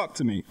as fuck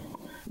to me,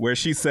 where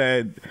she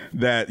said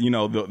that, you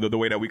know, the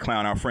way that we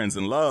clown our friends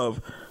in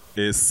love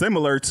is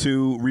similar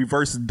to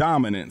reverse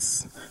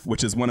dominance,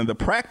 which is one of the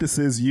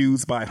practices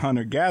used by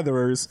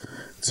hunter-gatherers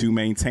to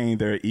maintain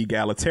their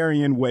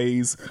egalitarian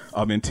ways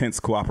of intense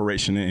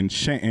cooperation and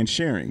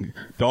sharing.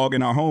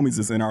 Dogging our homies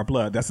is in our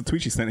blood. That's the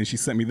tweet she sent, and she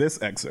sent me this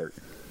excerpt.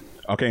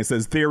 Okay, it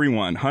says, Theory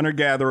 1,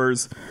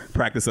 hunter-gatherers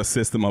practice a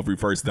system of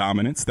reverse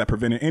dominance that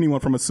prevented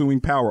anyone from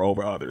assuming power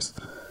over others.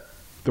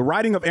 The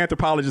writing of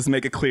anthropologists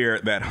make it clear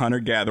that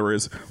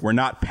hunter-gatherers were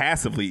not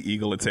passively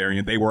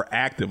egalitarian, they were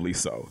actively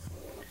so.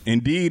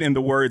 Indeed, in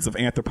the words of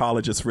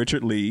anthropologist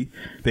Richard Lee,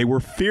 they were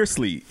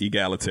fiercely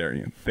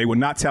egalitarian. They would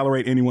not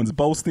tolerate anyone's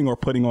boasting or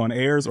putting on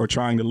airs or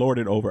trying to lord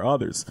it over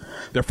others.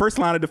 Their first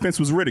line of defense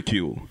was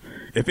ridicule.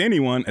 If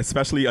anyone,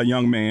 especially a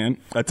young man,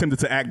 attempted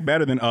to act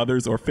better than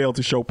others or failed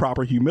to show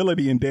proper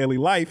humility in daily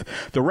life,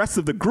 the rest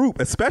of the group,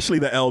 especially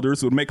the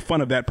elders, would make fun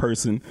of that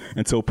person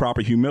until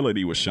proper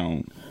humility was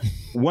shown.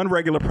 One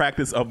regular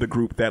practice of the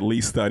group that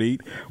Lee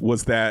studied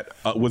was that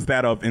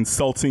of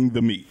insulting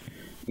the meat.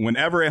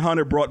 Whenever a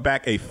hunter brought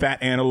back a fat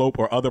antelope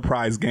or other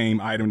prize game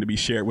item to be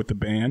shared with the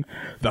band,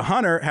 the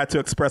hunter had to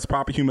express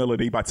proper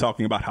humility by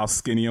talking about how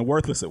skinny and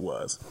worthless it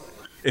was.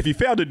 If he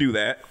failed to do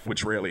that,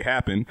 which rarely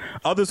happened,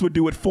 others would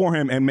do it for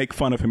him and make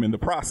fun of him in the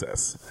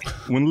process.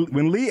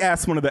 When Lee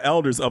asked one of the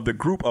elders of the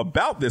group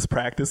about this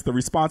practice, the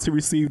response he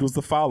received was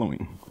the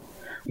following.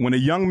 When a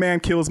young man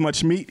kills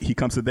much meat, he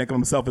comes to think of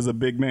himself as a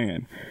big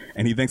man,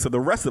 and he thinks of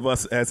the rest of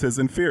us as his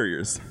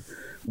inferiors.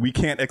 We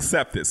can't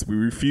accept this. We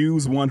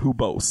refuse one who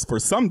boasts, for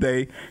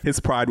someday his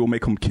pride will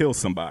make him kill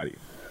somebody.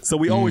 So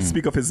we always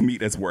speak of his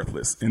meat as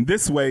worthless. In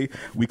this way,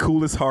 we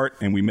cool his heart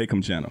and we make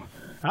him gentle.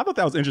 I thought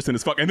that was interesting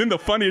as fuck. And then the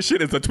funniest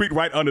shit is the tweet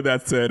right under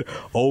that said,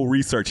 "Oh,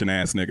 researching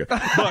ass nigga."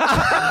 But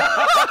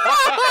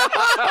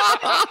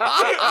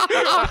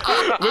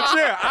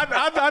yeah,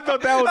 I thought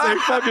that was a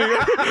fucking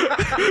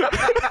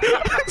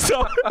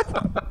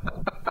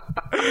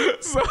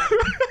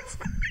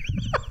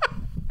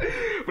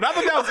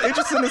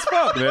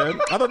up, man.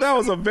 I thought that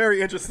was a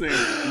very interesting,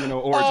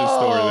 origin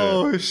story there.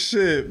 Oh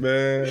shit,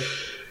 man.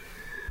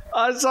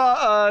 I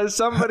saw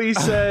somebody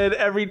said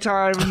every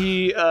time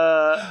he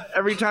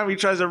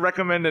tries to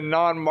recommend a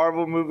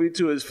non-Marvel movie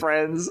to his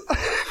friends,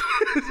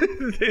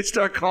 they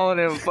start calling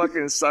him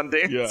fucking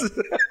Sundance. Yeah.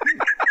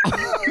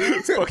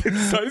 He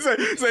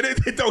said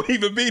it don't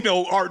even be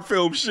no art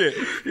film shit.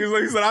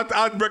 He said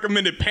I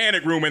recommended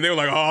Panic Room, and they were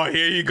like, oh,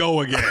 here you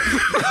go again.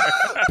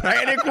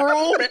 Panic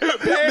Room?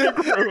 Panic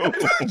Room.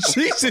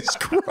 Jesus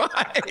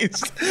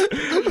Christ.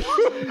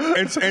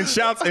 and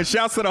shouts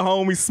to the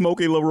homie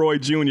Smokey Leroy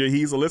Jr.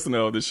 He's a listener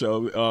of the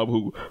show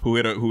who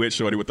hit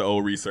Shorty with the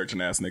old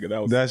researching ass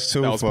nigga. That's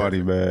too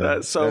funny, man.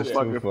 That's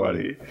fucking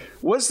funny.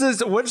 What's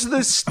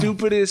the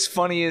stupidest,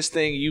 funniest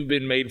thing you've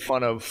been made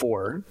fun of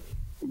for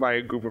by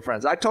a group of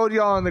friends? I told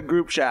y'all in the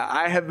group chat,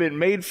 I have been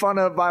made fun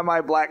of by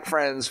my black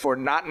friends for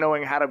not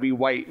knowing how to be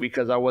white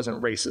because I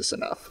wasn't racist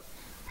enough.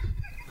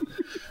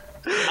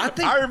 I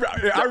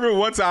remember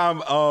one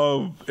time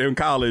in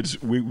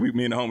college, me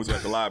and the homies were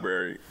at the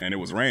library, and it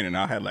was raining.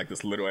 I had like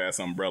this little ass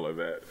umbrella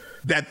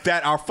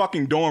that our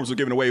fucking dorms were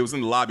giving away. It was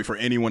in the lobby for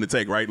anyone to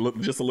take, right?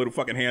 Look, just a little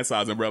fucking hand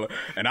size umbrella.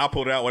 And I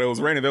pulled it out when it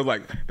was raining. They was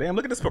like, damn,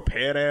 look at this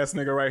prepared ass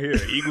nigga right here.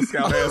 Eagle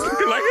Scout ass.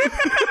 Like,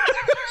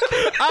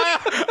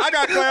 I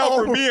got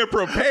clowned for being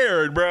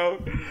prepared, bro.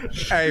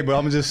 Hey, but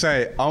I'm just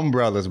saying,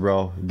 umbrellas,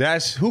 bro.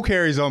 That's who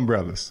carries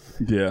umbrellas.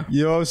 Yeah,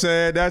 you know what I'm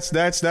saying.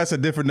 That's a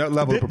different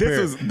level of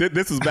prepared.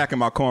 This was back in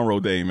my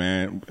cornrow day,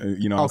 man.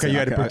 You know. Okay, you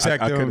had to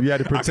protect them. You had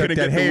to protect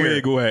that hair. The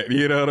wig wet.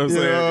 You know what I'm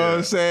saying? You know what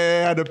I'm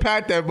saying? I had to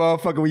pat that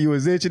motherfucker when you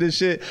was itching and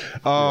shit.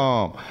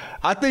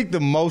 I think the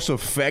most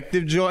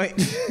effective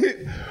joint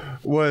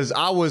was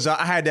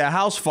I had that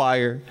house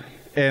fire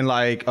in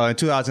in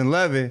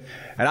 2011.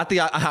 And I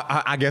think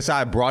I guess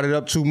I brought it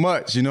up too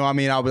much. You know what I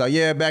mean? I was like,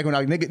 yeah, back when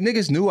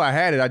niggas knew I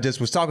had it. I just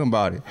was talking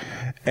about it.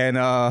 And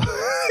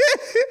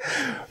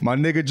my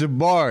nigga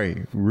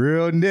Jabari,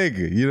 real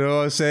nigga, you know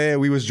what I'm saying?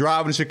 We was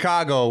driving to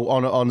Chicago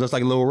on just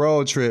like a little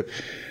road trip.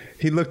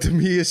 He looked at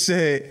me and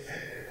said,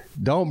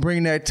 don't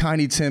bring that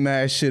Tiny Tim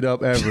ass shit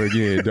up ever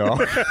again,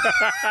 dog.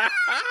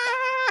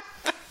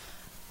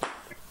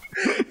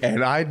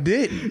 And I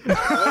didn't.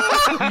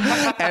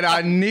 And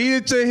I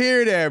needed to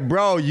hear that,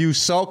 bro. You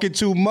sulking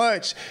too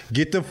much.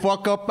 Get the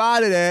fuck up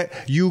out of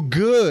that. You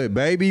good,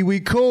 baby. We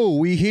cool.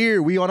 We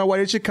here. We on our way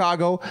to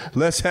Chicago.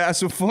 Let's have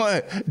some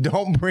fun.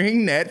 Don't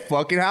bring that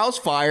fucking house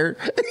fire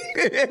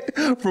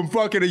from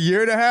fucking a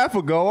year and a half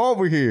ago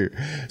over here.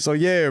 So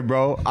yeah,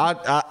 bro.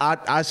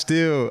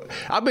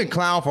 I've been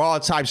clown for all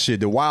types of shit,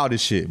 the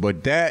wildest shit.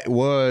 But that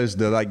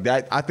was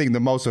I think the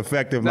most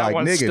effective,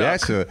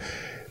 nigga,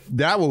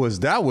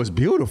 that was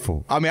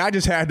beautiful. I mean, I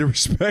just had to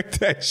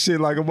respect that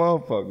shit like a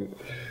motherfucker.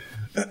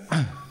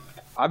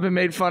 I've been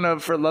made fun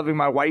of for loving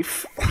my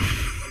wife.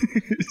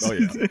 Oh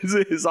yeah,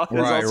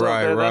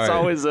 right. That's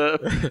always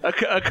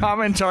a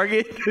common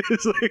target.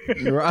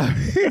 Right.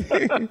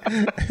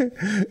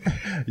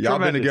 Y'all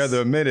been together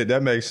a minute.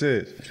 That makes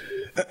sense.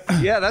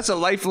 Yeah, that's a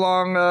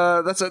lifelong.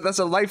 That's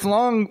a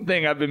lifelong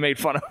thing I've been made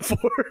fun of for.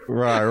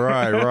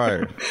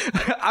 Right.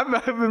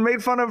 I've been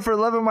made fun of for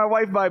loving my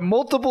wife by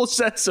multiple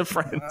sets of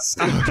friends.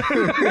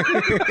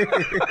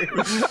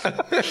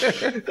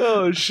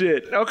 Oh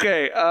shit.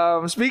 Okay.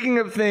 Speaking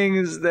of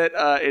things that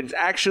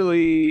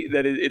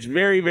it's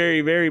very,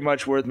 very, very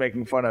much worth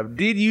making fun of.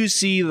 Did you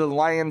see the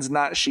Lions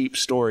Not Sheep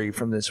story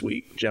from this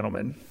week,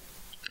 gentlemen?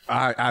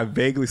 I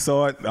vaguely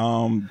saw it.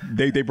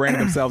 They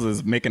branded themselves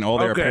as making all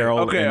their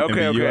apparel in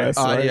the U.S.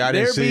 Right? Yeah,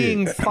 they're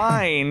being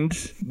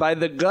fined by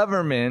the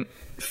government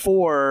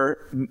for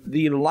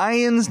the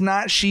Lions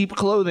Not Sheep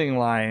clothing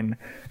line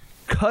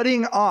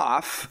cutting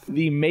off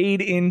the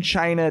Made in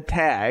China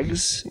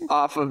tags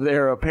off of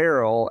their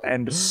apparel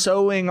and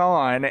sewing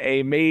on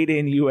a Made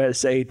in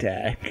USA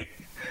tag,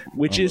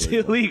 which is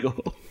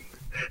illegal.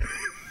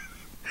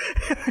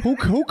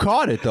 Who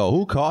caught it though?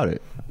 Who caught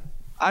it?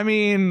 I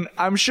mean,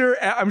 I'm sure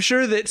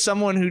that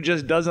someone who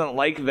just doesn't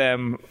like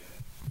them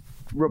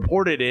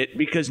reported it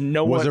because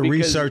was a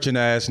researching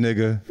ass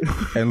nigga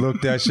and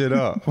looked that shit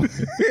up.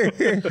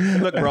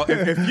 Look, bro,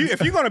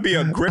 if you're gonna be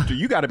a grifter,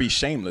 you got to be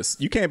shameless.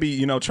 You can't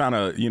be trying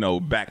to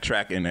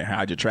backtrack and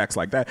hide your tracks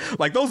like that.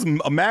 Like those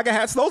MAGA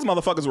hats, those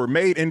motherfuckers were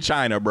made in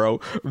China, bro.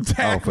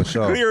 For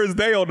sure. Clear as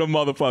day on them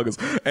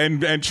motherfuckers.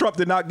 And Trump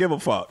did not give a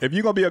fuck. If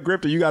you're gonna be a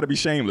grifter, you got to be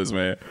shameless,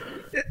 man.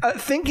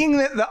 Thinking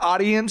that the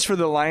audience for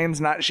the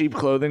Lions Not Sheep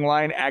clothing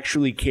line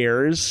actually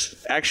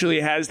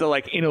actually has the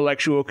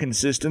intellectual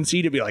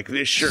consistency to be like,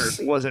 this shirt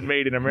wasn't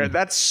made in America.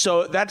 That's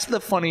the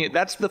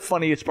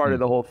funniest part of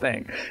the whole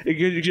thing.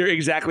 You're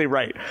exactly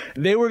right.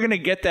 They were gonna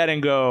get that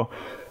and go,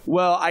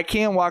 well, I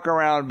can't walk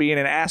around being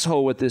an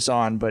asshole with this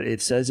on, but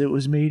it says it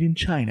was made in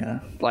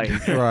China. Like,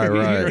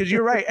 right. Because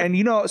you're right. And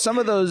some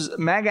of those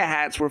MAGA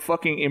hats were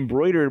fucking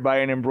embroidered by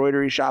an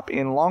embroidery shop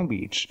in Long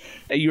Beach.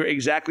 And you're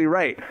exactly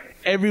right.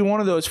 Every one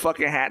of those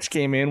fucking hats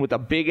came in with a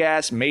big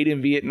ass made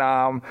in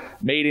Vietnam,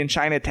 made in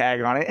China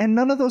tag on it. And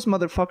none of those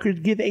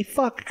motherfuckers give a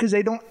fuck because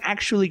they don't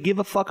actually give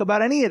a fuck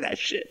about any of that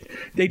shit.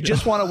 They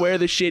just want to wear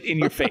the shit in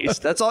your face.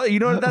 That's all.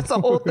 That's the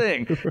whole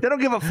thing. They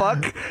don't give a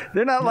fuck.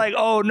 They're not like,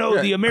 oh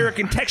no, the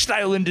American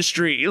textile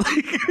industry. It's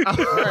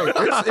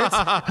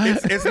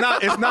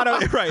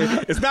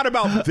not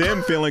about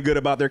them feeling good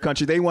about their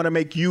country. They want to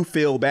make you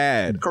feel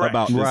bad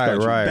about this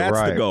country.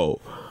 That's the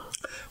goal.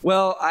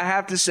 Well, I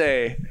have to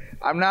say,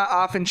 I'm not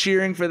often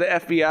cheering for the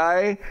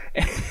FBI,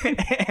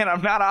 and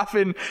I'm not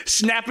often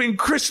snapping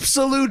crisp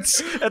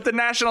salutes at the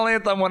national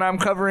anthem when I'm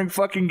covering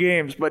fucking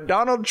games. But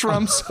Donald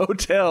Trump's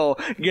hotel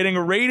getting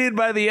raided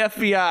by the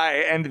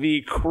FBI and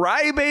the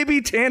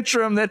crybaby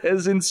tantrum that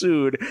has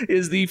ensued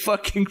is the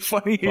fucking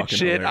funniest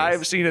shit hilarious.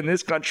 I've seen in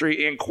this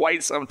country in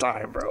quite some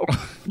time, bro.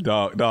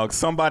 Dog,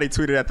 somebody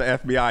tweeted at the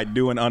FBI,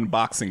 do an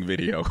unboxing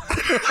video.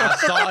 I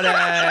saw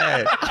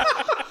that.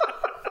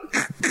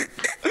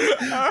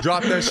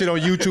 Drop that shit on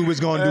YouTube. It's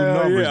gonna do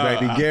numbers,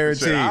 baby.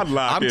 Guaranteed.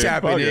 I'm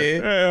tapping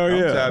in. Hell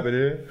yeah. I'm tapping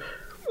in.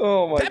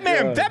 Oh my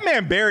God. That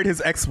man buried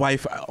his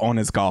ex-wife on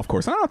his golf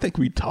course. I don't think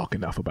we talk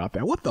enough about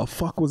that. What the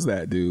fuck was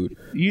that, dude?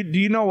 Do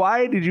you know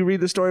why? Did you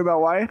read the story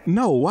about why?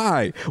 No,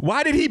 why?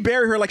 Why did he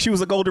bury her like she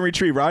was a golden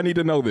retriever? I need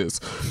to know this.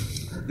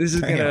 This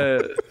is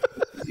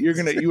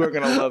you are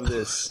gonna love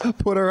this.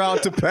 Put her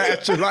out to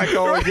pasture like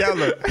old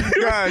yeller.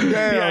 God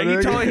damn.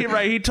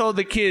 Yeah, he told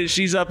the kids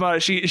she's up.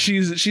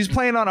 She's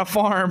playing on a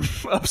farm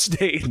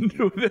upstate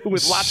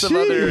with lots of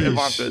other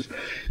Ivankas.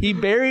 He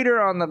buried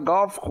her on the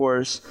golf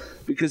course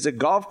because the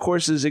golf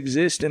courses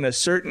exist in a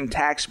certain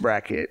tax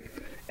bracket,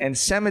 and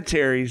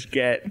cemeteries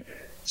get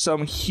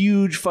some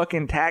huge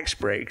fucking tax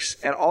breaks,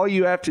 and all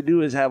you have to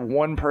do is have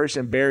one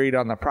person buried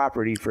on the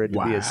property for it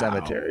to be a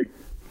cemetery.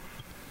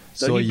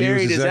 So he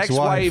buried his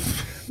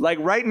ex-wife like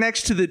right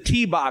next to the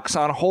tee box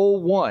on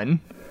hole 1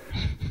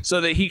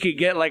 so that he could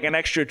get like an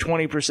extra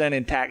 20%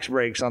 in tax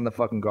breaks on the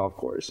fucking golf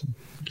course.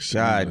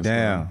 God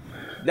damn.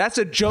 That's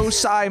a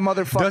Tsai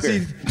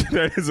motherfucker.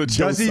 That is a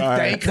Tsai. Does he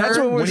thank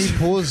her when he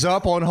pulls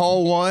up on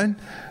hole 1?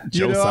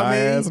 You know what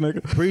I mean?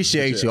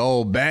 Appreciate you,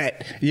 old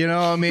bat. You know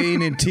what I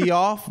mean? And tee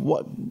off.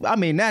 What? I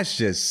mean, that's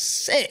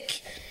just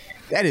sick.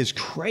 That is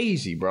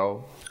crazy,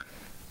 bro.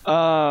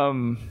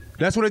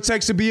 That's what it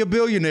takes to be a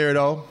billionaire,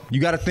 though.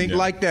 You got to think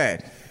like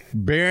that.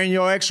 Burying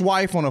your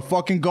ex-wife on a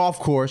fucking golf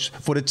course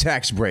for the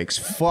tax breaks.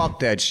 Fuck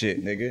that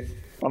shit, nigga.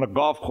 On a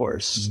golf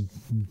course.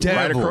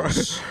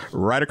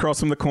 Right across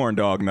from the corn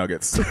dog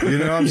nuggets. You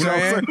know what I'm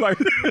saying?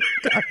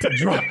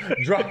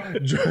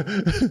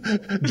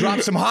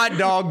 Drop some hot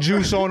dog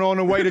juice on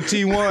the way to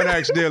T1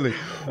 accidentally.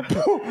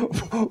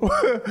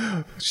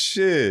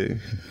 Shit.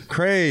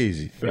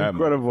 Crazy.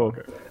 Incredible.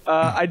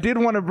 I did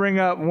want to bring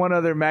up one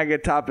other MAGA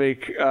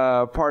topic.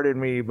 Pardon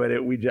me, but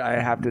I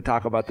have to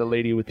talk about the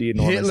lady with the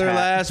enormous Hitler hat.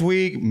 last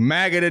week,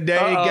 MAGA today.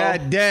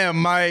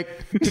 Goddamn, Mike.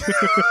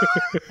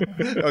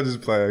 I'll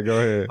just play it. Go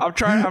ahead. I'm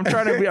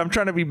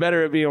trying to be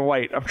better at being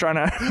white. I'm trying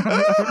to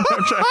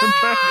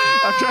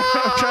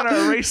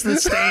erase the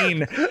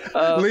stain.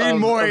 Lean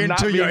more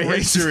into your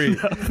history. We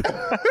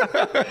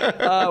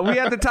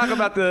have to talk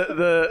about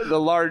the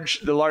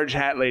large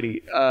hat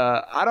lady.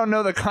 I don't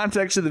know the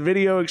context of the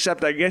video,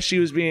 except I guess she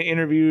was being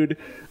interviewed,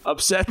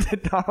 upset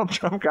that Donald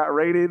Trump got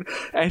raided,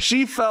 and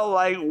she felt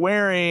like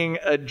wearing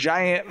a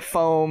giant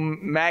foam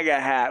MAGA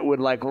hat would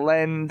like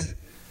lend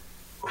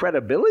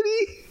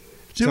credibility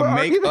to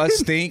make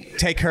us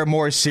take her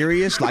more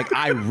serious. Like,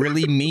 I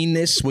really mean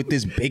this with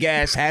this big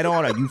ass hat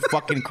on. Are you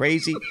fucking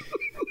crazy?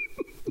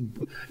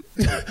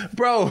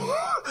 Bro,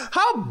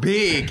 how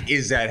big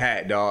is that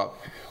hat, dog?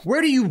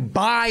 Where do you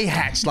buy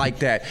hats like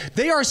that?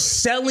 They are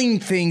selling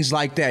things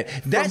like that.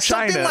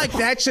 Something like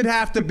that should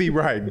have to be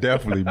right.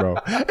 Definitely, bro.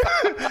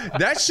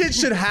 That shit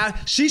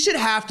she should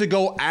have to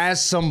go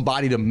ask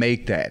somebody to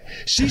make that.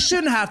 She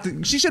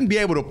shouldn't be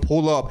able to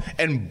pull up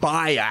and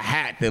buy a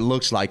hat that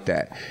looks like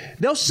that.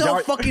 They'll sell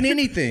fucking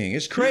anything.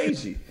 It's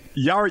crazy.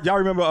 Y'all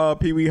remember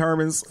Pee Wee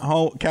Herman's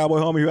cowboy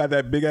homie who had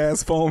that big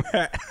ass foam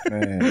hat?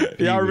 Man,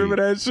 y'all remember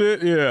that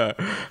shit? Yeah,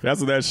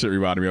 that's what that shit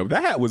reminded me of.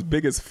 That hat was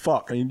big as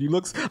fuck. I mean, you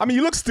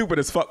look stupid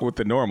as fuck with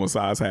the normal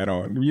size hat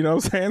on. You know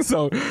what I'm saying?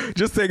 So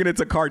just taking it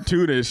to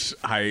cartoonish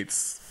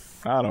heights,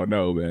 I don't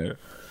know, man.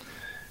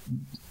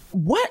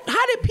 What?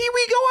 How did Pee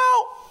Wee go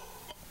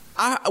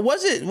out?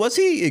 What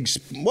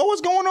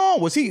was going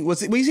on? Was he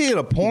in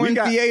a porn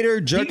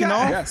theater jerking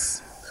off?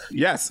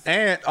 Yes,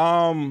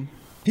 and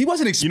He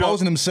wasn't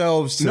exposing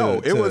himself to...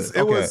 No, it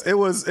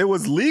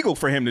was legal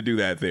for him to do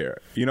that there.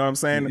 You know what I'm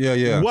saying?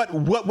 Yeah.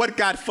 What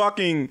got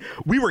fucking...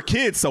 We were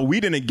kids, so we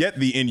didn't get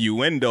the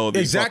innuendo.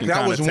 Exactly.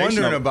 I was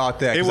wondering about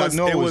that.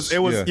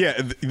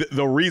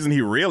 The reason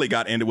he really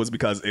got ended was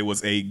because it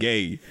was a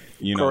gay,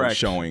 Correct.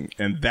 showing,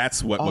 and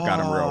that's what got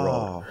him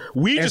railroaded.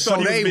 We just thought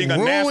he was being a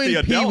nasty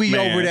adult Pee-wee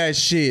man over that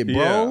shit,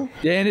 bro.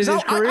 Yeah, and his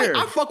career.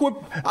 I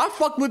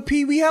fuck with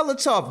Pee-wee hella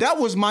tough. That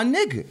was my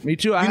nigga. Me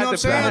too. I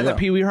had the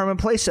Pee-wee Herman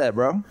playset,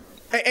 bro.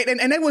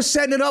 And they was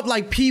setting it up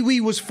like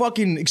Pee-wee was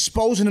fucking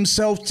exposing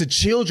himself to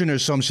children or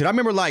some shit. I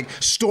remember like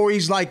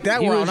stories like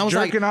that. He where was I was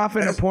jerking like, off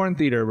in a porn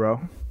theater,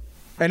 bro.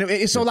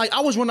 And so like I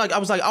was wondering, I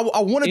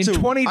wanted in to. In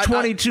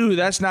 2022,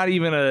 that's not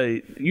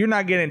even you're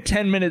not getting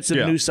 10 minutes of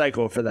news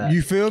cycle for that.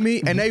 You feel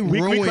me? And they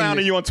ruined. We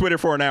clowning you on Twitter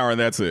for an hour and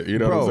that's it. You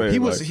know what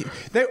I'm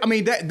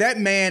saying? That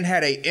man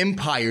had an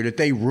empire that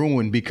they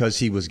ruined because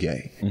he was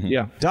gay. Mm-hmm.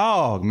 Yeah.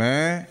 Dog,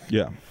 man.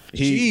 Yeah.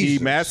 He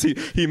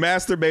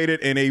masturbated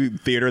in a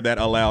theater that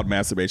allowed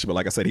masturbation, but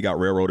like I said, he got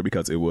railroaded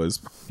because it was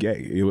gay.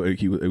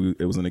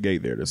 It was in a gay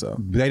theater, so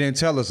they didn't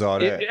tell us all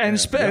that.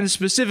 And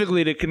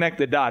specifically to connect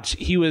the dots,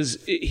 he was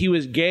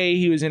gay.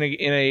 He was in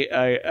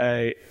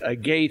a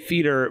gay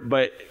theater,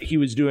 but he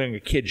was doing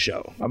a kid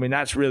show. I mean,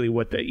 that's really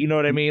what you know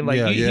what I mean?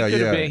 Like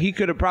he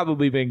could have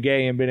probably been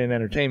gay and been in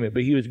entertainment,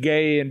 but he was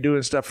gay and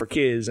doing stuff for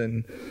kids.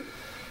 And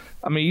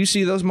I mean, you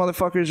see, those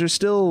motherfuckers are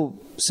still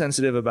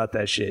sensitive about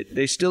that shit.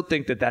 They still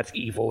think that that's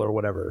evil or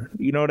whatever.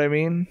 You know what I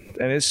mean?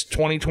 And it's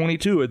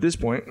 2022 at this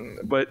point.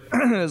 But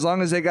as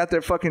long as they got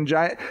their fucking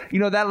giant...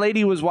 that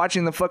lady was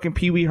watching the fucking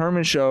Pee-wee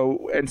Herman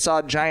show and saw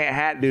a giant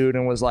hat dude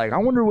and was like, I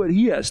wonder what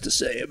he has to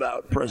say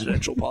about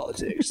presidential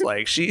politics.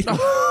 Like, she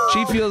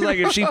feels like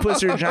if she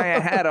puts her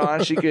giant hat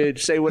on, she could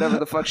say whatever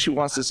the fuck she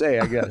wants to say,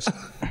 I guess.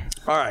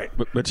 All right.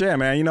 But yeah,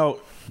 man,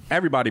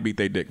 everybody beat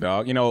their dick,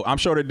 dog. I'm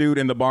sure the dude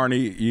in the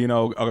Barney,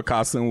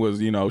 costume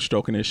was,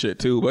 stroking his shit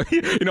too. But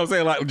you know what I'm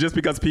saying? Like, just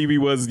because Pee-wee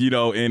was,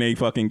 in a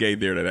fucking gay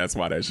theater, that's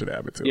why that shit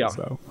happened to him.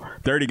 So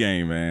dirty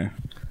game, man.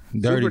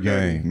 Dirty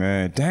game,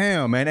 man.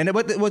 Damn, man. And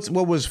what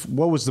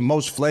was the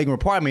most flagrant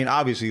part? I mean,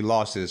 obviously he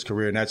lost his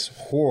career, and that's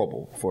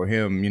horrible for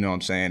him. You know what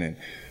I'm saying? And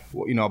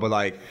but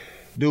like,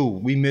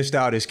 dude, we missed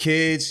out as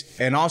kids,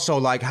 and also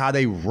like how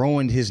they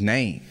ruined his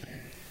name,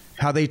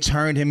 how they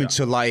turned him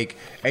into like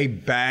a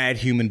bad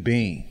human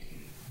being.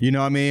 You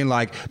know what I mean?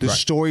 Like the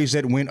stories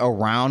that went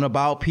around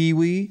about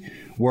Pee-wee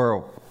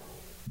were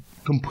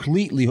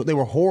they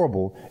were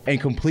horrible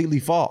and completely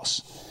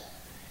false.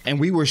 And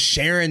we were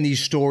sharing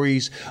these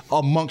stories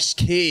amongst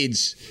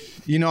kids,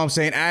 you know what I'm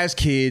saying, as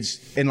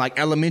kids in like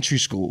elementary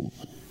school.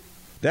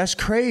 That's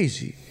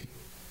crazy.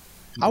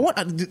 I want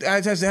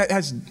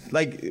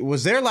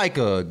was there like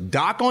a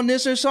doc on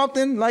this or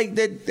something like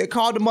that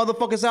called the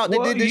motherfuckers out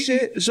that did this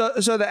shit? So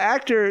the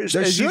actor,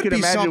 as you can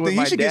imagine with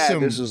my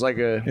dad, this was like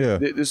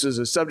this is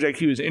a subject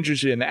he was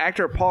interested in. The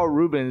actor Paul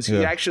Rubens,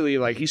 he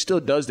actually he still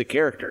does the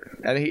character,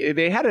 and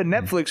they had a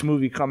Netflix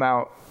movie come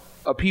out,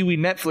 a Pee-wee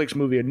Netflix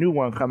movie, a new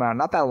one come out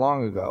not that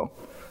long ago.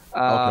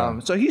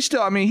 So he's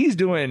still, he's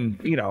doing,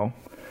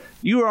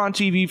 you were on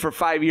TV for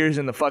 5 years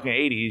in the fucking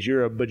 80s.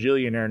 You're a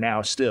bajillionaire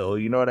now still.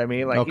 You know what I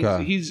mean?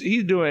 Like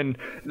he's doing.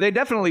 They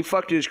definitely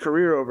fucked his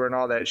career over and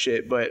all that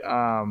shit. But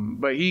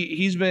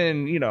he's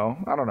been,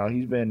 I don't know.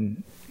 He's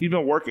been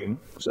working.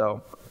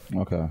 So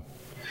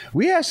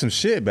we had some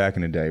shit back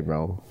in the day,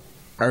 bro.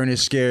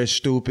 Ernest Scared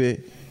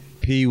Stupid,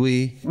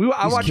 Pee-wee.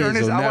 I watch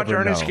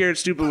Ernest Scared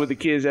Stupid with the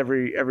kids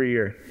every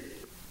year.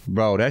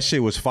 Bro, that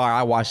shit was fire.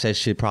 I watched that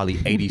shit probably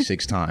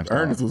 86 times.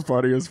 Ernest was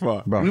funny as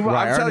fuck. Bro,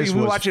 I'm telling you,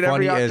 we watch it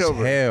every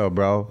October. As hell,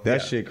 bro.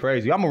 That shit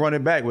crazy. I'm gonna run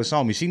it back with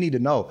Somi. She need to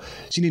know.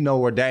 She need to know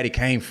where daddy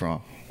came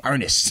from.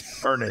 Ernest.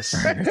 You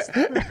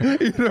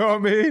know what I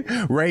mean?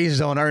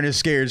 Raised on Ernest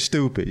Scared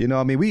Stupid. You know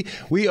what I mean?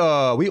 We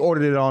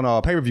ordered it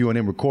on pay-per-view and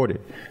then recorded.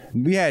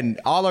 We had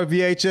all our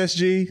VHS,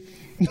 G.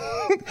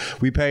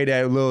 We paid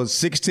that little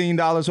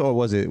 $16 or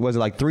was it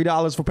like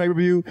 $3 for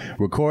pay-per-view?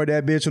 Record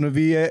that bitch on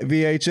the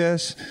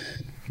VHS.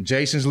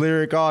 Jason's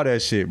lyric, all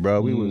that shit, bro.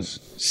 We was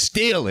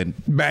stealing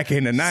back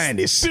in the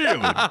 90s.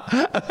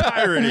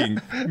 Pirating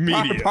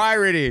media.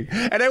 Pirating.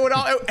 And they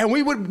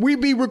would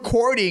we'd be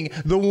recording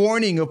the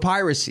warning of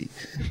piracy.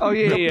 Oh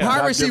yeah, the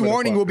piracy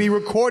warning will be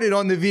recorded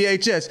on the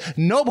VHS.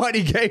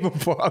 Nobody gave a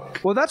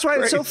fuck. Well, that's why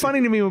it's so funny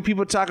to me when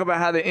people talk about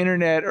how the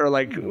internet or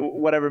like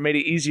whatever made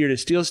it easier to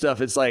steal stuff.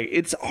 It's like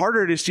it's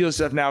harder to steal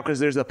stuff now because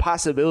there's a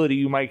possibility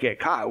you might get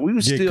caught. We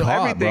would steal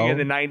everything in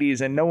the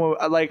 90s, and no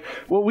one like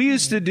what we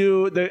used to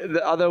do.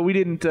 Although we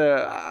didn't,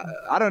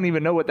 I don't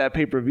even know what that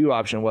pay-per-view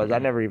option was. I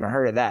never even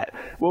heard of that.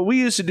 What we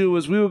used to do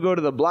was we would go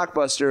to the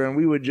Blockbuster and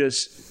we would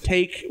just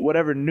take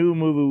whatever new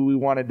movie we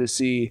wanted to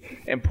see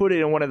and put it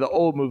in one of the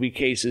old movie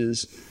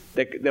cases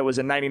that was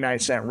a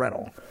 99-cent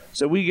rental.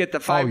 So we get the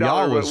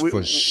 $5.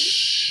 For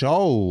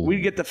sure.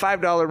 We'd get the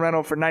 $5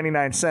 rental for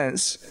 99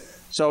 cents.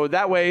 So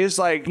that way it's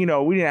like, we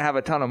didn't have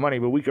a ton of money,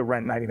 but we could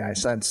rent 99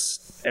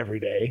 cents every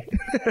day.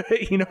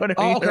 You know what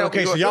I mean?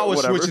 Okay. So y'all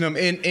was switching them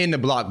in the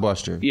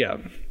Blockbuster. Yeah.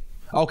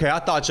 Okay, I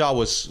thought y'all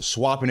was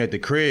swapping at the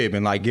crib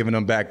and like giving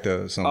them back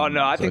to some. Oh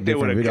no, I think they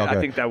would have. Okay. I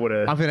think that would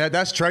have. I mean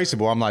that's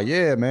traceable. I'm like,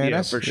 yeah, man,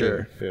 that's for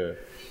sure. Yeah.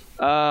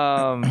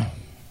 All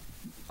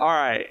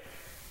right,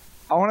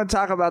 I want to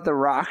talk about The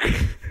Rock.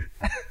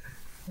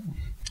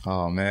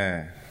 Oh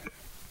man.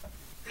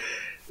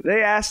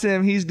 They asked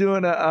him. He's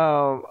doing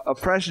a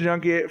press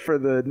junket for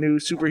the new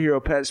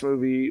superhero Pets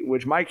movie,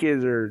 which my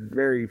kids are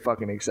very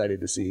fucking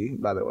excited to see.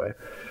 By the way,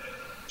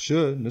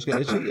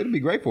 it'll be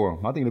great for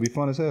him. I think it'll be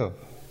fun as hell.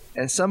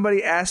 And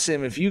somebody asked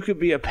him if you could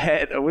be a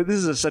pet.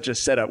 This is such a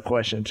setup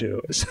question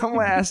too.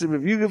 Someone asked him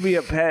if you could be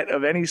a pet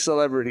of any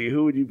celebrity,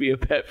 who would you be a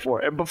pet for?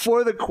 And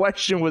before the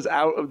question was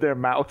out of their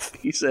mouth,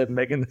 he said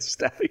Megan Thee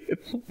Stallion.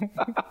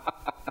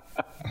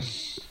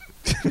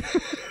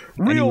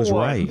 Real one.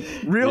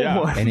 Right. Real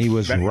one. And he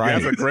was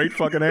right. That's a great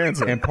fucking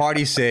answer. And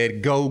Party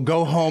said,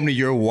 go home to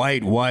your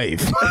white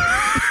wife.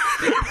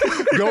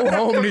 Go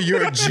home to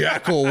your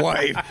jackal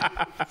wife.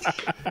 Rock.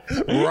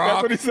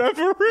 That's what he said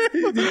for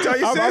real.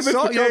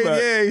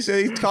 He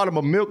said he called him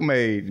a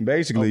milkmaid,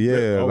 basically.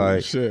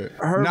 Shit.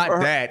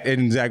 Not that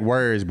in exact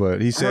words,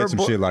 but he said some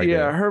shit like that.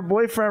 Yeah, her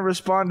boyfriend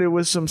responded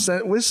with some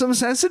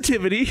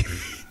sensitivity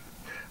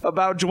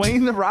about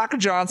Dwayne The Rock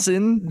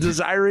Johnson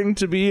desiring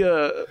to be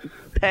a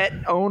pet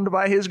owned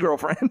by his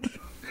girlfriend.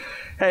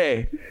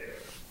 Hey,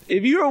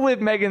 if you are with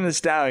Megan Thee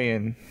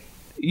Stallion,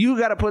 you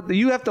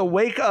have to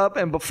wake up,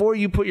 and before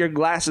you put your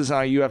glasses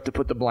on, you have to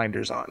put the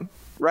blinders on,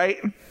 right?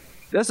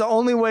 That's the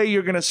only way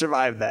you're going to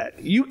survive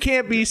that. You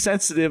can't be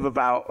sensitive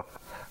about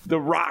The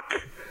Rock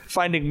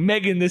finding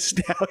Megan Thee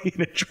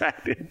Stallion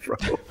attractive, bro.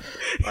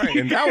 Right,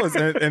 and that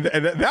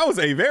was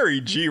a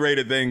very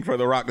G-rated thing for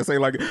The Rock to say.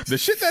 Like, the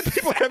shit that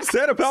people have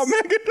said about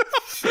Megan,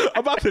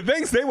 about the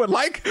things they would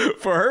like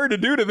for her to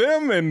do to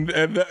them,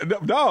 and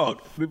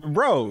dog,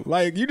 bro,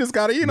 like, you just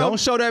gotta, don't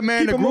show that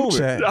man the group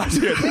chat.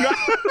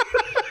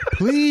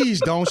 Please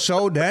don't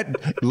show that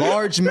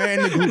large man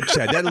in the group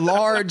chat. That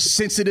large,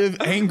 sensitive,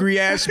 angry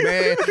ass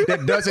man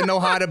that doesn't know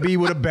how to be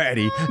with a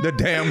baddie. The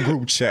damn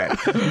group chat.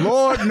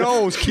 Lord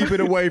knows, keep it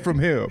away from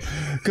him.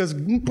 Cause,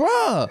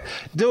 bruh,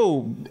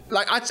 dude,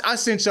 like I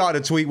sent y'all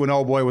the tweet when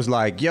old boy was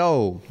like,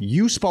 "Yo,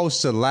 you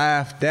supposed to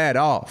laugh that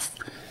off."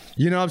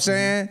 You know what I'm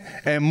saying?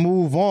 And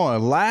move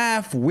on.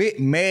 Laugh with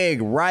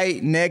Meg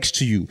right next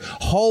to you,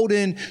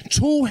 holding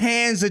two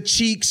hands of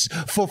cheeks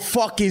for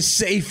fucking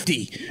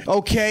safety.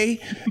 Okay?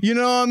 You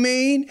know what I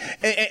mean?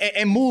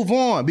 And move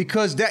on,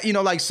 because that, you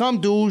know, like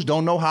some dudes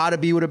don't know how to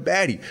be with a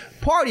baddie.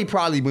 Party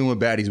probably been with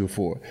baddies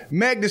before.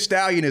 Meg Thee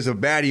Stallion is a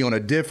baddie on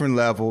a different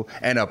level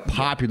and a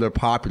popular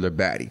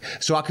baddie.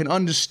 So I can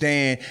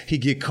understand he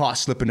get caught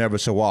slipping ever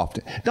so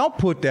often. Don't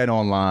put that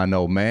online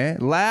though, man.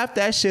 Laugh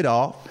that shit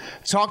off.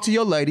 Talk to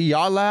your lady.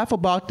 Y'all laugh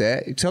about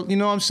that. You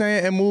know what I'm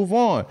saying? And move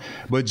on.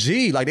 But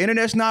gee, like the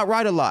internet's not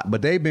right a lot,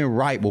 but they've been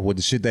right with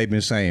the shit they've been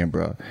saying,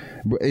 bro.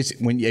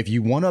 If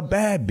you want a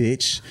bad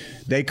bitch,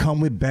 they come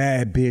with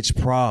bad bitch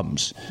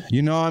problems.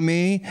 You know what I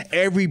mean?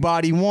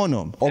 Everybody want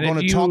them or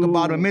going to talk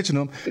about them and mention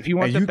them. If you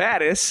want the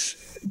baddest,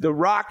 The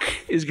Rock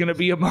is going to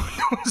be among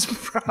those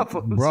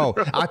problems. Bro,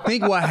 I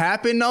think what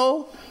happened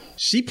though,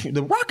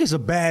 The Rock is a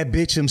bad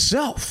bitch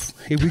himself.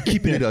 If we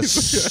keeping it a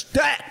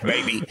stack,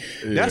 baby.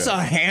 That's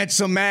a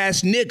handsome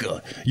ass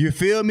nigga. You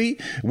feel me?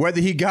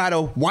 Whether he got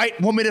a white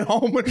woman at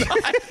home or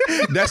not,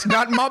 that's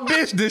not my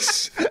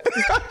business.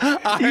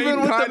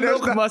 Even with the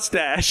milk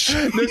mustache.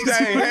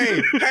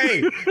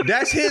 Hey,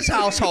 that's his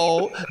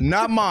household,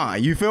 not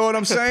mine. You feel what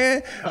I'm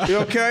saying?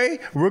 Okay?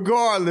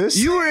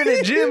 Regardless. You were in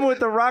a gym with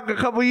The Rock a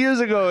couple years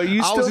ago.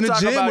 You still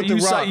talk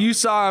about you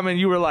saw him and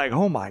you were like,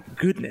 oh my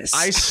goodness.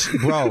 I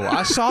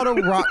saw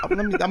The Rock.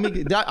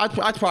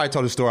 I probably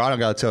told the story. I don't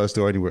gotta tell the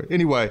story anywhere.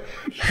 Anyway,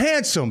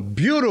 handsome,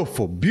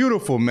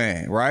 beautiful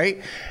man,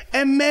 right?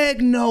 And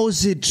Meg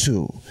knows it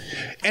too.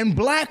 And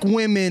black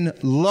women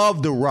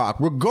love The Rock,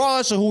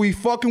 regardless of who he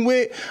fucking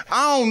with.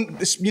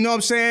 You know what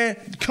I'm saying?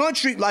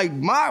 Country, like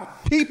my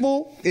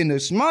people in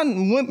this, my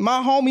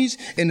homies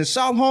in the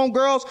South home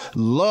girls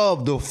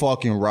love the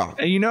fucking Rock.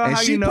 And you know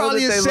how you know that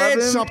they love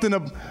him?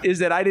 Something is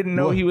that I didn't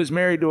know he was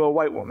married to a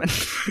white woman.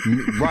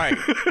 Right.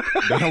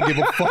 They don't give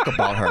a fuck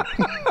about her.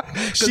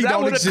 She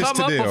don't exist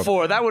to them.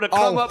 That would have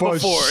come up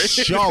before.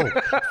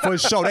 For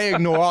sure. They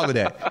ignore all of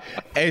that.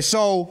 And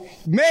so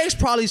Meg's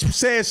probably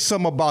said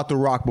something about The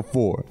Rock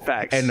before.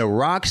 Facts. And The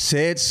Rock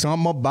said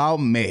something about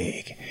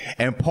Meg.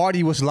 And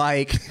Party was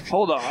like,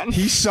 hold on.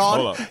 He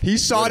saw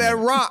that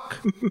Rock.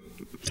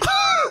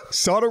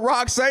 Saw The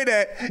Rock say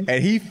that,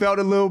 and he felt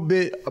a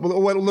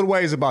little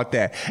ways about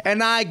that.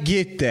 And I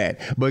get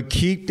that. But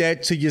keep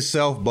that to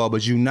yourself,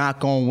 Bubba. You're not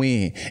going to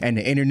win. And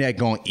the internet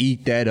going to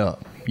eat that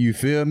up. You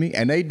feel me?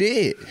 And they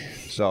did.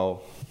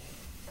 So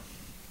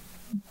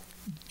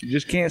you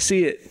just can't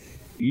see it.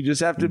 You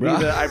just have to be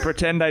I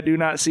pretend I do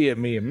not see it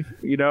meme,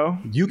 you know?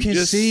 You can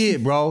see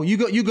it, bro. You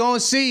going to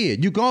see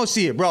it. You going to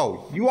see it,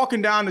 bro. You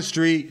walking down the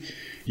street,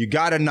 you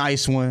got a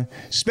nice one,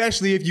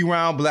 especially if you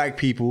around black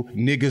people,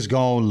 niggas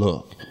going to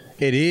look.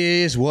 It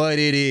is what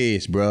it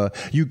is, bruh.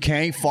 You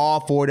can't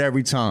fall for it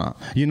every time.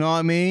 You know what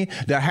I mean?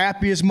 The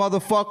happiest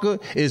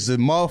motherfucker is the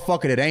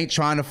motherfucker that ain't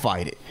trying to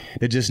fight it.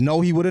 That just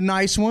know he with a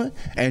nice one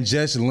and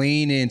just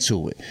lean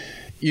into it.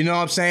 You know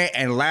what I'm saying?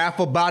 And laugh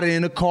about it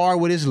in the car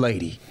with his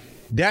lady.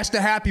 That's the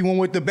happy one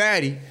with the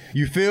baddie.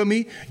 You feel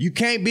me? You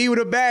can't be with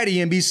a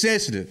baddie and be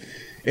sensitive.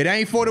 It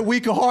ain't for the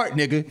weak of heart,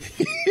 nigga.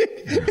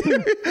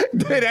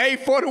 It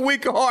ain't for the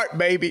weak of heart,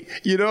 baby.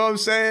 You know what I'm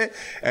saying?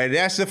 And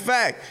that's a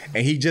fact.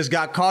 And he just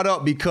got caught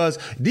up because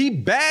the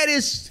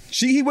baddest,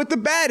 he with the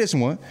baddest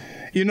one.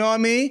 You know what I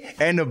mean?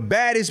 And the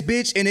baddest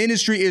bitch in the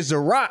industry is The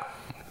Rock.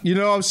 You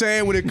know what I'm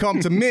saying? When it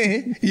comes to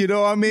men, you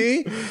know what I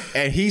mean?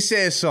 And he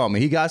said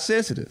something. He got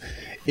sensitive.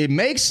 It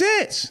makes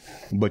sense,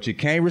 but you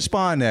can't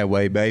respond that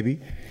way, baby.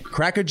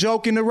 Crack a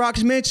joke in The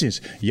Rock's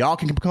mentions. Y'all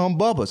can become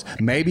bubbas.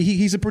 Maybe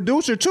he's a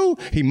producer too.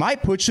 He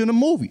might put you in a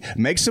movie.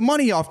 Make some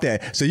money off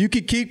that so you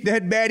can keep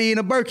that baddie in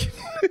a Birkin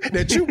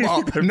that you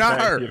bought, not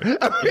her.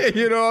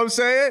 You know what I'm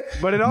saying?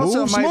 But it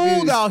also move might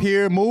smooth be, out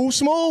here. Move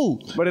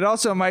smooth. But it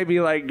also might be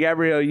like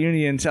Gabrielle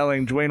Union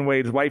telling Dwayne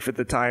Wade's wife at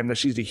the time that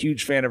she's a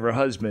huge fan of her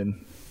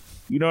husband.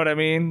 You know what I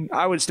mean?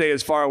 I would stay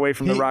as far away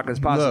from The Rock as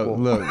possible.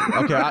 Look.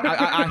 Okay,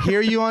 I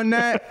hear you on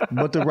that,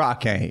 but The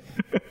Rock ain't.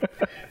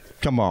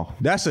 Come on.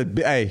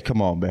 Hey,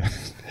 come on, man.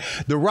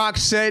 The Rock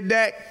said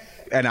that,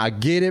 and I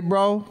get it,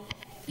 bro.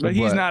 But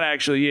he's not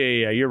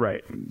actually, yeah, you're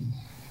right.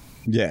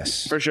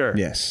 Yes. For sure.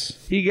 Yes.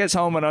 He gets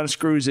home and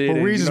unscrews it. For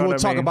reasons we'll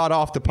talk about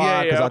off the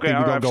pod, because I think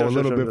we're going to go a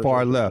little bit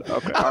far left.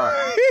 Okay, all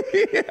right.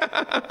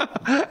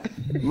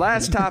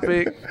 Last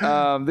topic.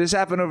 This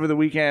happened over the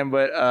weekend,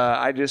 but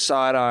I just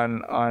saw it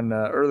on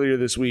earlier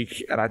this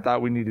week, and I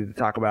thought we needed to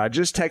talk about it. I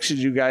just texted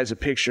you guys a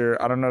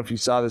picture. I don't know if you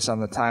saw this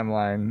on the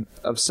timeline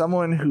of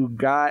someone who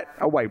got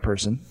a white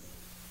person,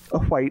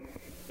 white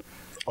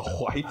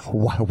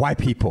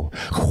people.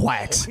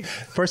 White.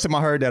 First time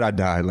I heard that, I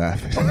died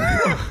laughing.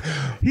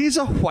 He's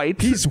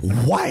white. He's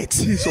white.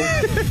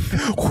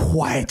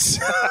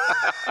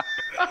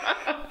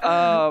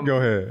 Go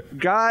ahead.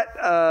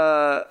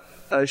 Got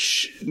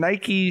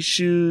Nike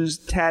shoes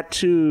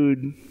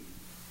tattooed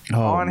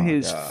on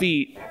his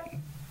feet.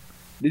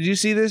 Did you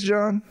see this,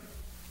 John?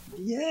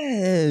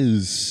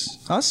 Yes,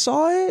 I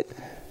saw it.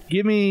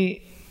 Give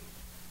me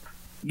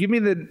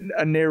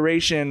a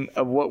narration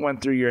of what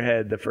went through your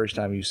head the first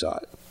time you saw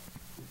it.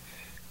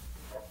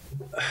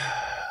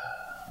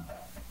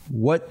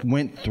 What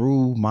went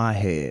through my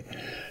head?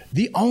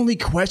 The only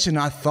question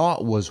I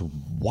thought was,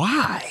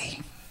 why?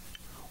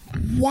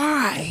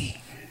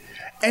 Why?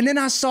 And then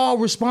I saw a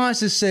response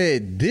that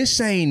said, this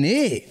ain't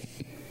it.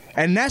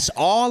 And that's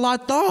all I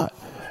thought.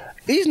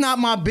 It's not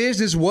my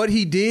business what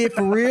he did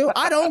for real.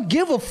 I don't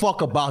give a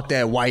fuck about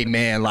that white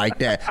man like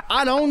that.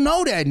 I don't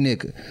know that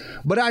nigga.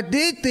 But I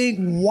did think,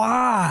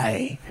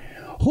 why?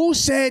 Who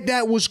said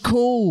that was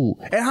cool?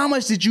 And how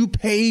much did you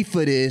pay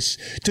for this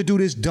to do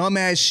this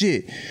dumbass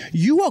shit?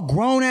 You a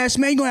grown-ass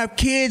man. You gonna have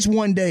kids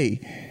one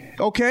day.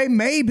 Okay,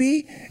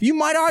 maybe. You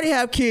might already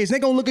have kids. They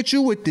gonna look at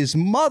you with this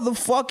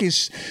motherfucking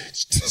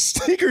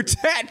sticker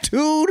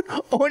tattooed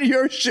on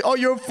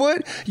your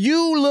foot.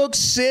 You look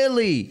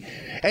silly.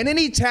 And then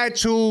he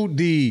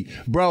tattooed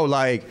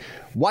like,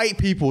 white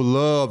people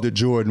love the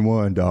Jordan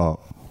 1, dog.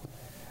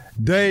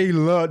 They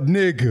love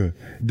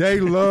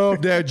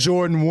that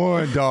Jordan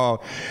 1,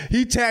 dog.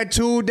 He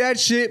tattooed that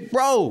shit,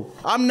 bro.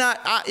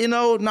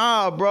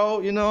 Nah, bro.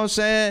 You know what I'm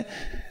saying?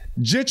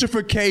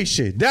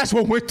 Gentrification. That's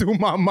what went through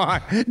my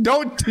mind.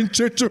 Don't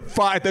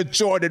gentrify the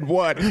Jordan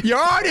 1. You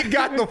already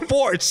got the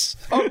force,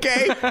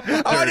 okay?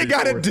 I already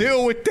got to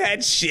deal with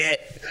that shit,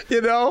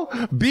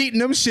 Beating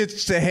them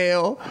shits to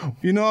hell.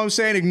 You know what I'm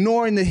saying?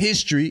 Ignoring the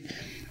history.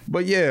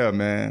 But yeah,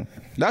 man.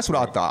 That's what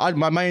I thought.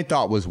 My main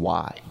thought was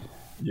why.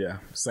 Yeah,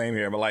 same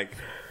here. But like,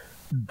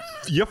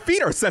 your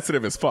feet are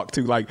sensitive as fuck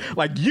too. Like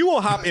you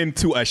will hop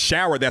into a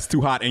shower that's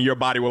too hot and your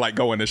body will like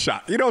go in the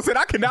shot. You know what I'm saying?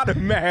 I cannot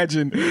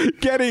imagine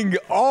getting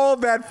all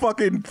that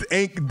fucking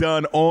ink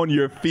done on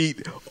your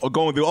feet or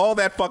going through all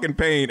that fucking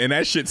pain and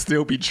that shit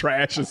still be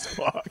trash as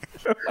fuck.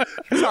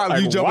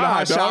 Like, you jump in a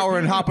hot shower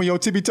and hop on your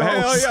tippy toes.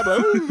 Hell yeah, bro.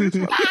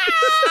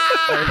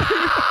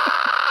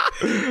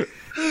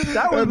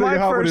 That was my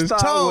first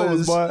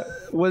thought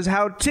was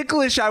how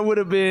ticklish I would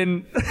have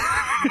been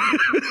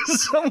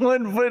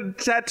someone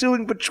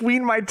tattooing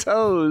between my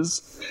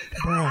toes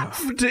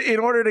in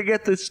order to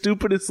get the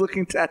stupidest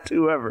looking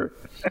tattoo ever.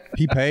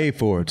 He paid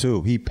for it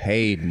too. He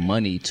paid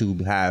money to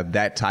have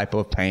that type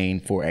of pain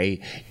for a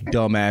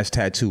dumbass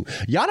tattoo.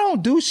 Y'all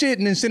don't do shit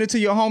and then send it to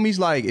your homies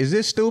like, is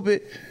this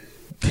stupid?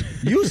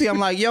 Usually I'm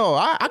like, yo,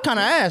 I kind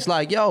of ask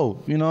like,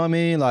 yo, you know what I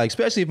mean? Like,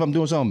 especially if I'm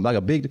doing something like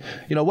a big,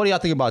 what do y'all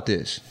think about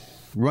this?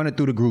 Run it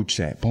through the group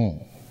chat.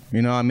 Boom.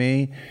 You know what I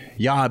mean?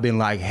 Y'all been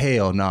like,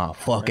 hell nah,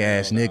 fuck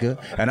ass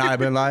nigga. And I've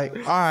been like,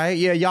 all right,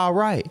 yeah, y'all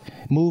right.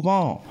 Move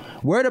on.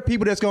 Where are the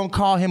people that's gonna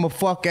call him a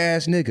fuck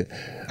ass nigga?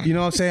 You know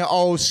what I'm saying?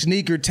 Oh,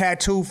 sneaker,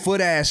 tattoo, foot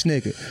ass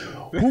nigga.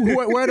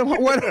 Where the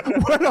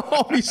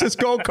homies just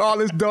gonna call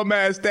this dumb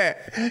ass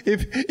that?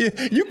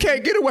 If you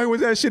can't get away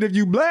with that shit if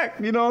you black,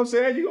 you know what I'm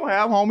saying? You gonna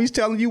have homies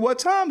telling you what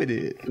time it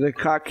is. The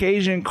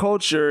Caucasian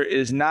culture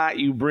is not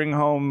you bring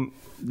home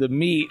the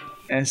meat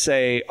and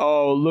say,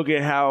 oh, look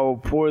at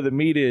how poor the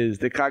meat is.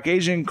 The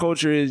Caucasian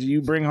culture is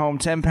you bring home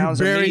 10 pounds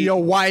of meat. Bury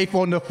your wife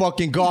on the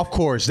fucking golf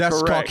course.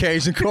 That's Correct.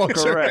 Caucasian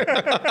culture.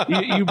 Correct.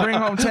 You bring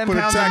home 10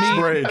 pounds of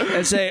meat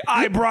and say,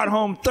 I brought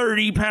home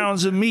 30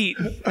 pounds of meat.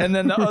 And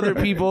then the other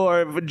people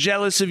are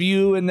jealous of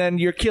you and then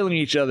you're killing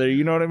each other.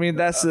 You know what I mean?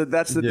 That's the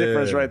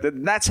difference, right?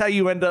 That's how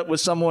you end up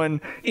with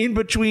someone in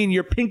between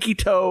your pinky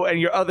toe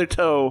and your other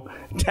toe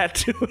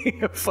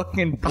tattooing a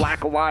fucking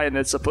black line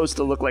that's supposed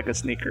to look like a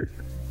sneaker.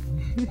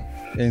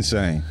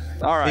 Insane.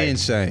 All right.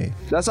 Insane.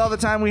 That's all the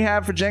time we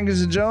have for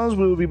Jenkins and Jonez.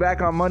 We will be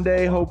back on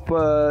Monday. Hope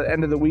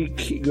end of the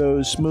week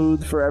goes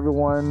smooth for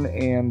everyone,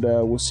 and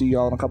we'll see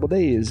y'all in a couple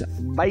days.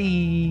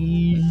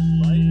 Bye.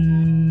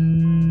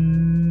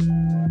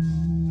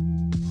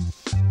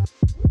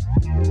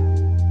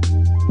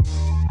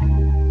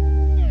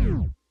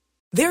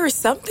 There are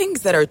some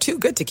things that are too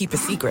good to keep a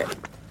secret.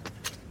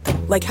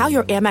 Like how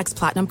your Amex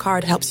Platinum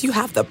card helps you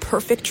have the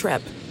perfect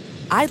trip.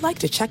 I'd like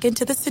to check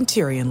into the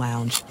Centurion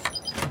Lounge.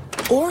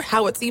 Or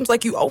how it seems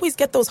like you always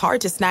get those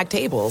hard-to-snag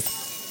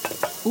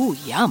tables. Ooh,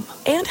 yum.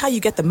 And how you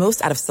get the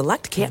most out of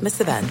select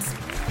can't-miss events.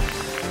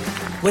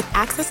 With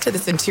access to the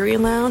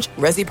Centurion Lounge,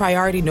 Resi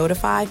Priority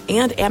Notify,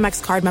 and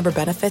Amex card member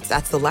benefits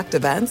at select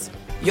events,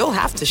 you'll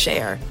have to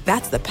share.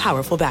 That's the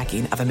powerful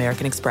backing of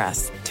American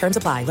Express. Terms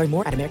apply. Learn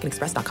more at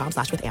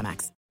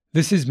americanexpress.com/withAmex.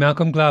 This is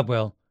Malcolm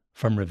Gladwell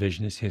from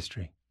Revisionist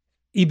History.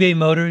 eBay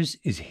Motors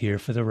is here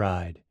for the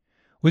ride.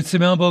 With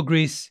some elbow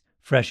grease,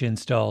 fresh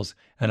installs,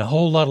 and a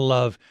whole lot of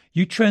love,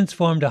 you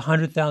transformed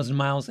 100,000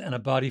 miles and a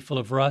body full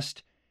of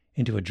rust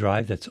into a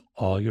drive that's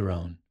all your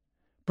own.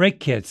 Brake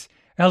kits,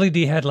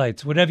 LED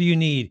headlights, whatever you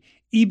need,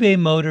 eBay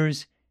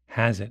Motors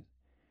has it.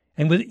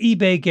 And with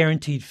eBay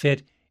Guaranteed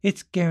Fit,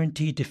 it's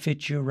guaranteed to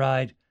fit your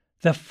ride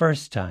the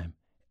first time,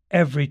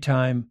 every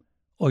time,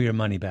 or your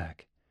money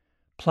back.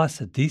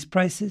 Plus, at these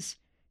prices,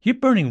 you're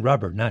burning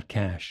rubber, not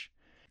cash.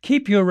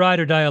 Keep your ride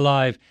or die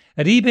alive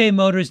at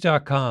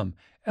ebaymotors.com.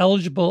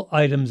 Eligible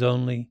items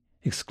only.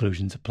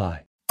 Exclusions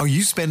apply. Are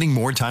you spending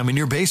more time in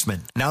your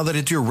basement now that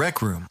it's your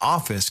rec room,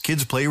 office,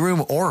 kids'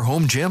 playroom, or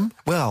home gym?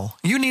 Well,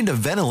 you need to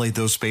ventilate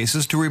those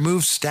spaces to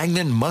remove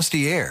stagnant,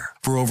 musty air.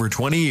 For over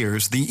 20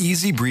 years, the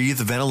Easy Breathe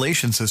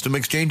ventilation system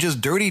exchanges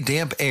dirty,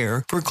 damp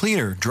air for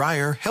cleaner,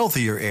 drier,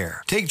 healthier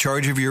air. Take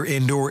charge of your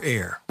indoor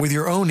air with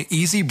your own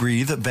Easy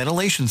Breathe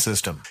ventilation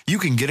system. You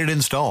can get it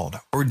installed,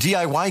 or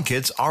DIY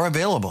kits are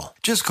available.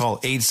 Just call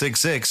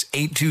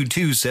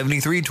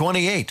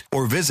 866-822-7328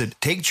 or visit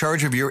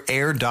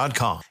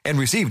takechargeofyourair.com and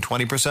receive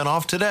 20%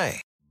 off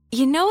today.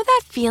 You know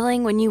that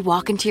feeling when you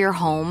walk into your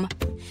home,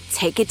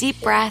 take a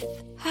deep breath,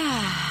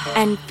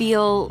 and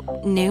feel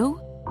new?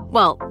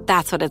 Well,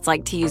 that's what it's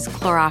like to use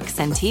Clorox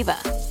Scentiva.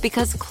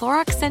 Because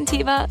Clorox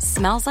Scentiva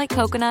smells like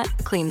coconut,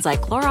 cleans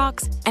like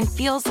Clorox, and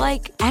feels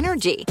like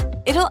energy.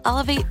 It'll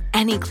elevate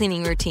any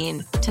cleaning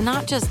routine to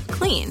not just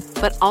clean,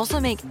 but also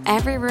make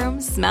every room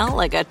smell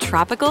like a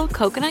tropical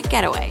coconut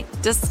getaway.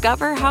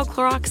 Discover how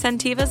Clorox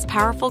Scentiva's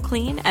powerful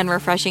clean and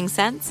refreshing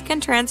scents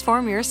can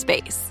transform your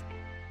space.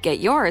 Get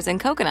yours in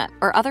coconut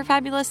or other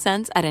fabulous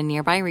scents at a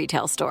nearby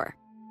retail store.